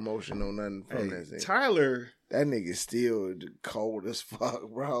any promotion on nothing from this nigga. Tyler. That nigga still cold as fuck,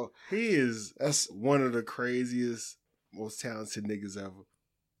 bro. That's one of the craziest, most talented niggas ever.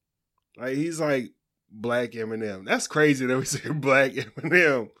 Like, he's like Black Eminem. That's crazy that we say Black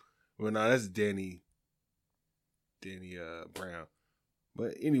Eminem. Well, no, that's Danny Brown.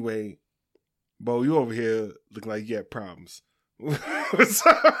 But anyway, Bo, you over here looking like you got problems.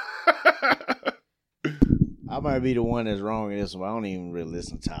 I might be the one that's wrong in this one. I don't even really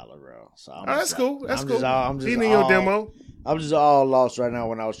listen to Tyler, bro. So that's cool. That's cool. I'm just in your demo. I'm just all lost right now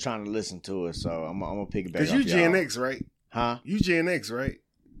when I was trying to listen to it. So I'm gonna pick it back up. Because you Gen X, right? Huh? You Gen X, right?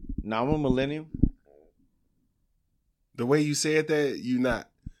 No, I'm a millennium. The way you said that, you not.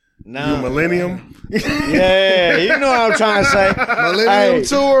 No. You a millennium? Yeah, you know what I'm trying to say. Millennium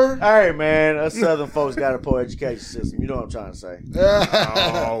tour. Hey, man, us Southern folks got a poor education system. You know what I'm trying to say.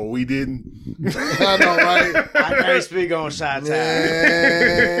 Oh, we didn't. I know, right? I can't speak on Chi-Town.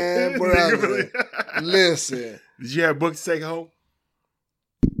 Man, brother, listen. Did you have books to take home?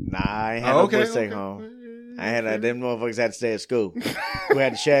 Nah, I ain't had no books to take home. I had them motherfuckers had to stay at school. We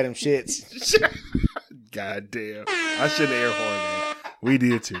had to share them shits. God damn. I shouldn't air horn that. We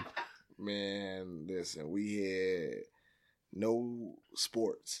did too. Man, listen, we had no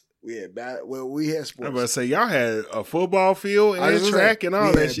sports. We had sports. I'm about to say y'all had a football field and track and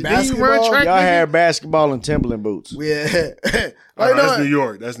all that shit. Didn't you run track? Y'all had basketball and Timberland boots. We had that's New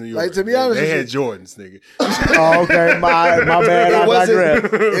York. That's New York. Like, to be honest, they had Jordans, nigga. Oh, okay, my bad. I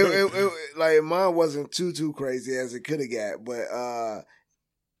digress. Like mine wasn't too crazy as it could have got, but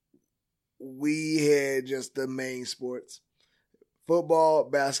we had just the main sports: football,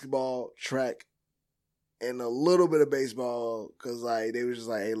 basketball, track, and a little bit of baseball. Cause like they was just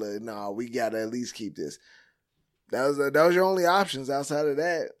like, hey, look, we gotta at least keep this. That was your only options outside of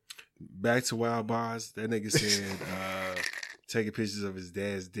that. Back to Wild Bars. That nigga said taking pictures of his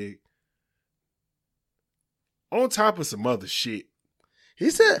dad's dick. On top of some other shit. He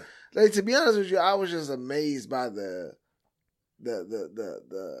said, like, to be honest with you, I was just amazed by the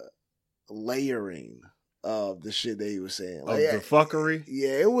layering of the shit that he was saying. Like, the fuckery?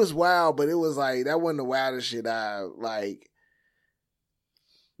 Yeah, it was wild, but it was like, that wasn't the wildest shit that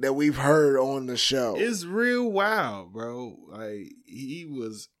we've heard on the show. It's real wild, bro. Like, he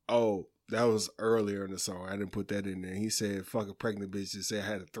was, that was earlier in the song. I didn't put that in there. He said, fuck a pregnant bitch that said I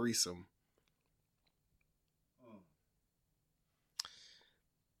had a threesome.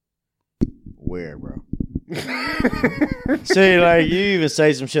 Where, bro? See, like, you even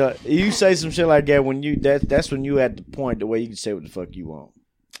say some shit. You say some shit like that when that's when you at the point the way you can say what the fuck you want.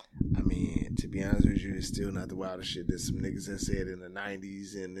 I mean, to be honest with you, it's still not the wildest shit that some niggas have said in the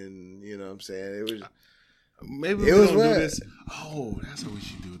 90s, and then, you know what I'm saying? It was... Maybe we don't do this. Oh, that's what we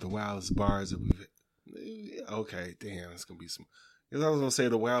should do. The wildest bars that we've... Okay, damn, it's going to be some... Because I was going to say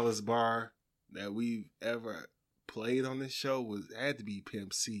the wildest bar that we've ever played on this show had to be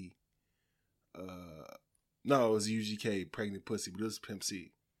Pimp C. No, it was UGK, Pregnant Pussy, but it was Pimp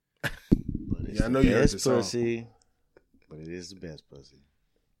C. Yeah, I know you heard this pussy, but it is the best pussy.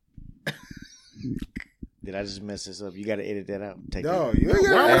 Did I just mess this up? You got to edit that out.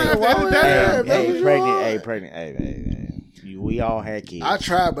 Pregnant. Hey. We all had kids. I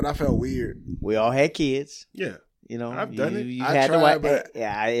tried, but I felt weird. We all had kids. Yeah. You know, I've done it. You I had tried, to but you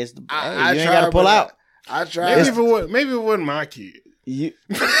ain't got to pull out. I tried. Maybe it wasn't my kid. No.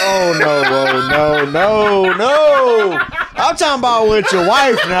 I'm talking about with your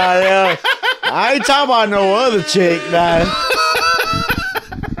wife now. Yeah. I ain't talking about no other chick now.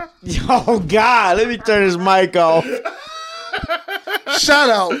 Oh God, let me turn this mic off. Shout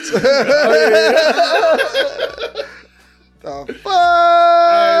out. The fuck?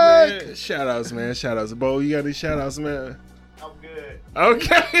 Hey, man. Shout outs. Bo, you got any shout outs, man? I'm good.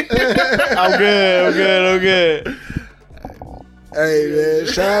 Okay. I'm good. Hey man,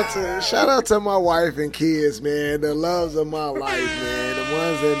 shout out to my wife and kids, man. The loves of my life, man. The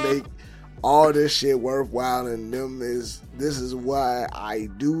ones that make all this shit worthwhile, and this is why I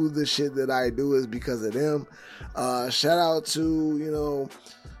do the shit that I do is because of them. Shout out to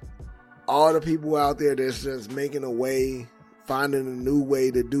all the people out there that's just making a way, finding a new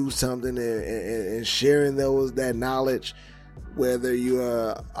way to do something, and sharing that knowledge. Whether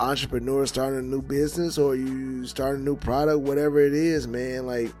you're an entrepreneur starting a new business or you start a new product, whatever it is, man,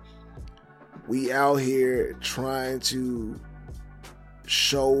 like we out here trying to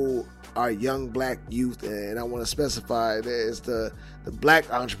show our young black youth, and I want to specify that it's the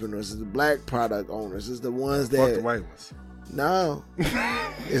black entrepreneurs, it's the black product owners, it's the ones that fuck the white ones. No,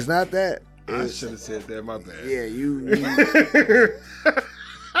 it's not that. I should have said that. My bad. Yeah, you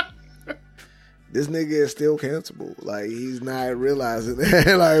this nigga is still cancelable. Like, he's not realizing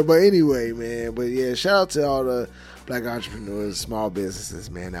that. Like, but anyway, man. But yeah, shout out to all the black entrepreneurs, small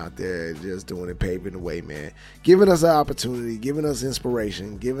businesses, man, out there just doing it, paving the way, man. Giving us an opportunity, giving us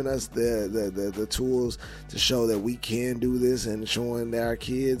inspiration, giving us the tools to show that we can do this, and showing our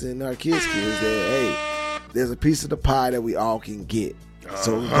kids and our kids' kids that, hey, there's a piece of the pie that we all can get.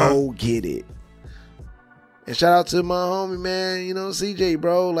 So go get it. And shout out to my homie, man, CJ,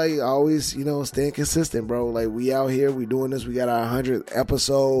 bro. Like, always, staying consistent, bro. Like, we out here, we doing this. We got our 100th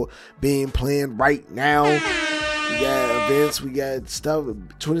episode being planned right now. We got events, we got stuff.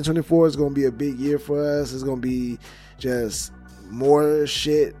 2024 is going to be a big year for us. It's going to be just more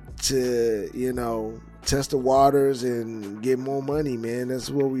shit to, test the waters and get more money, man. That's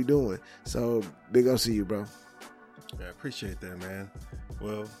what we doing. So, big ups to you, bro. Yeah, I appreciate that, man.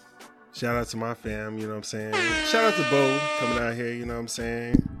 Well, shout out to my fam, you know what I'm saying? Shout out to Bo coming out here, you know what I'm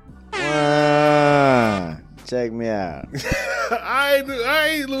saying? Check me out. I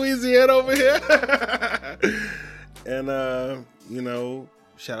ain't Louisiana over here. And,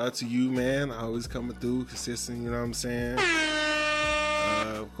 shout out to you, man. Always coming through, consistent, you know what I'm saying?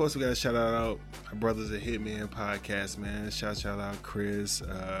 Of course, we got to shout out our brothers at Hitman Podcast, man. Shout out Chris,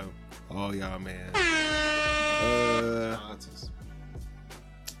 all y'all, man.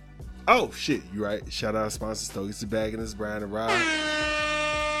 Oh shit, you right. Shout out sponsor Stogies the Bag and this Brian and Rob.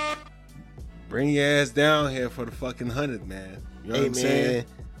 Bring your ass down here for the fucking 100, man. You know what I'm saying?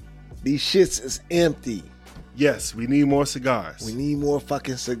 These shits is empty. Yes, we need more cigars. We need more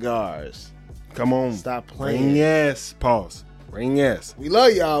fucking cigars. Come on. Stop playing. Bring your ass. Pause. Bring your ass. We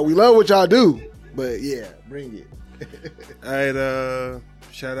love y'all. We love what y'all do. But yeah, bring it. All right,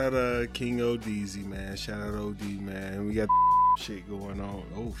 shout out King ODZ, man. Shout out OD, man. We got shit going on.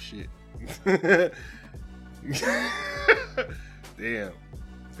 Oh shit. Damn.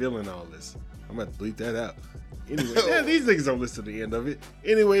 Feeling all this. I'm about to bleep that out. Anyway, these niggas don't listen to the end of it.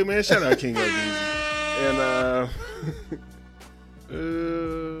 Anyway, man, shout out King ODZ. And I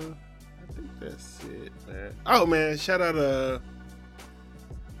think that's it, man. Oh man, shout out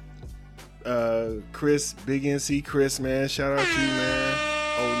Chris, Big NC Chris, man. Shout out to you, man.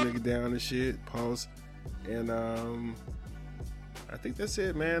 Old nigga down and shit. Pause. And I think that's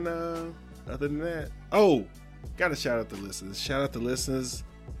it, man. Other than that, gotta shout out the listeners. Shout out the listeners.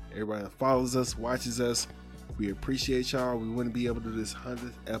 Everybody that follows us, watches us. We appreciate y'all. We wouldn't be able to do this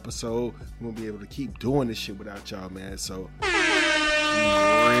 100th episode. We wouldn't be able to keep doing this shit without y'all, man. So we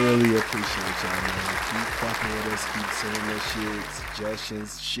really appreciate y'all, man. Keep fucking with us. Keep saying that shit,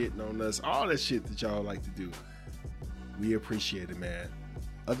 suggestions, shitting on us, all that shit that y'all like to do. We appreciate it, man.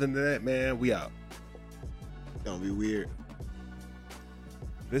 Other than that, man, we out. Don't be weird.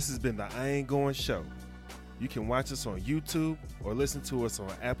 This has been the I Ain't Going Show. You can watch us on YouTube or listen to us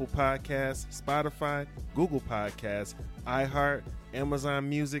on Apple Podcasts, Spotify, Google Podcasts, iHeart, Amazon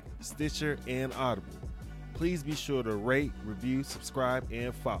Music, Stitcher, and Audible. Please be sure to rate, review, subscribe,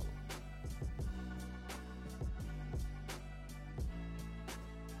 and follow.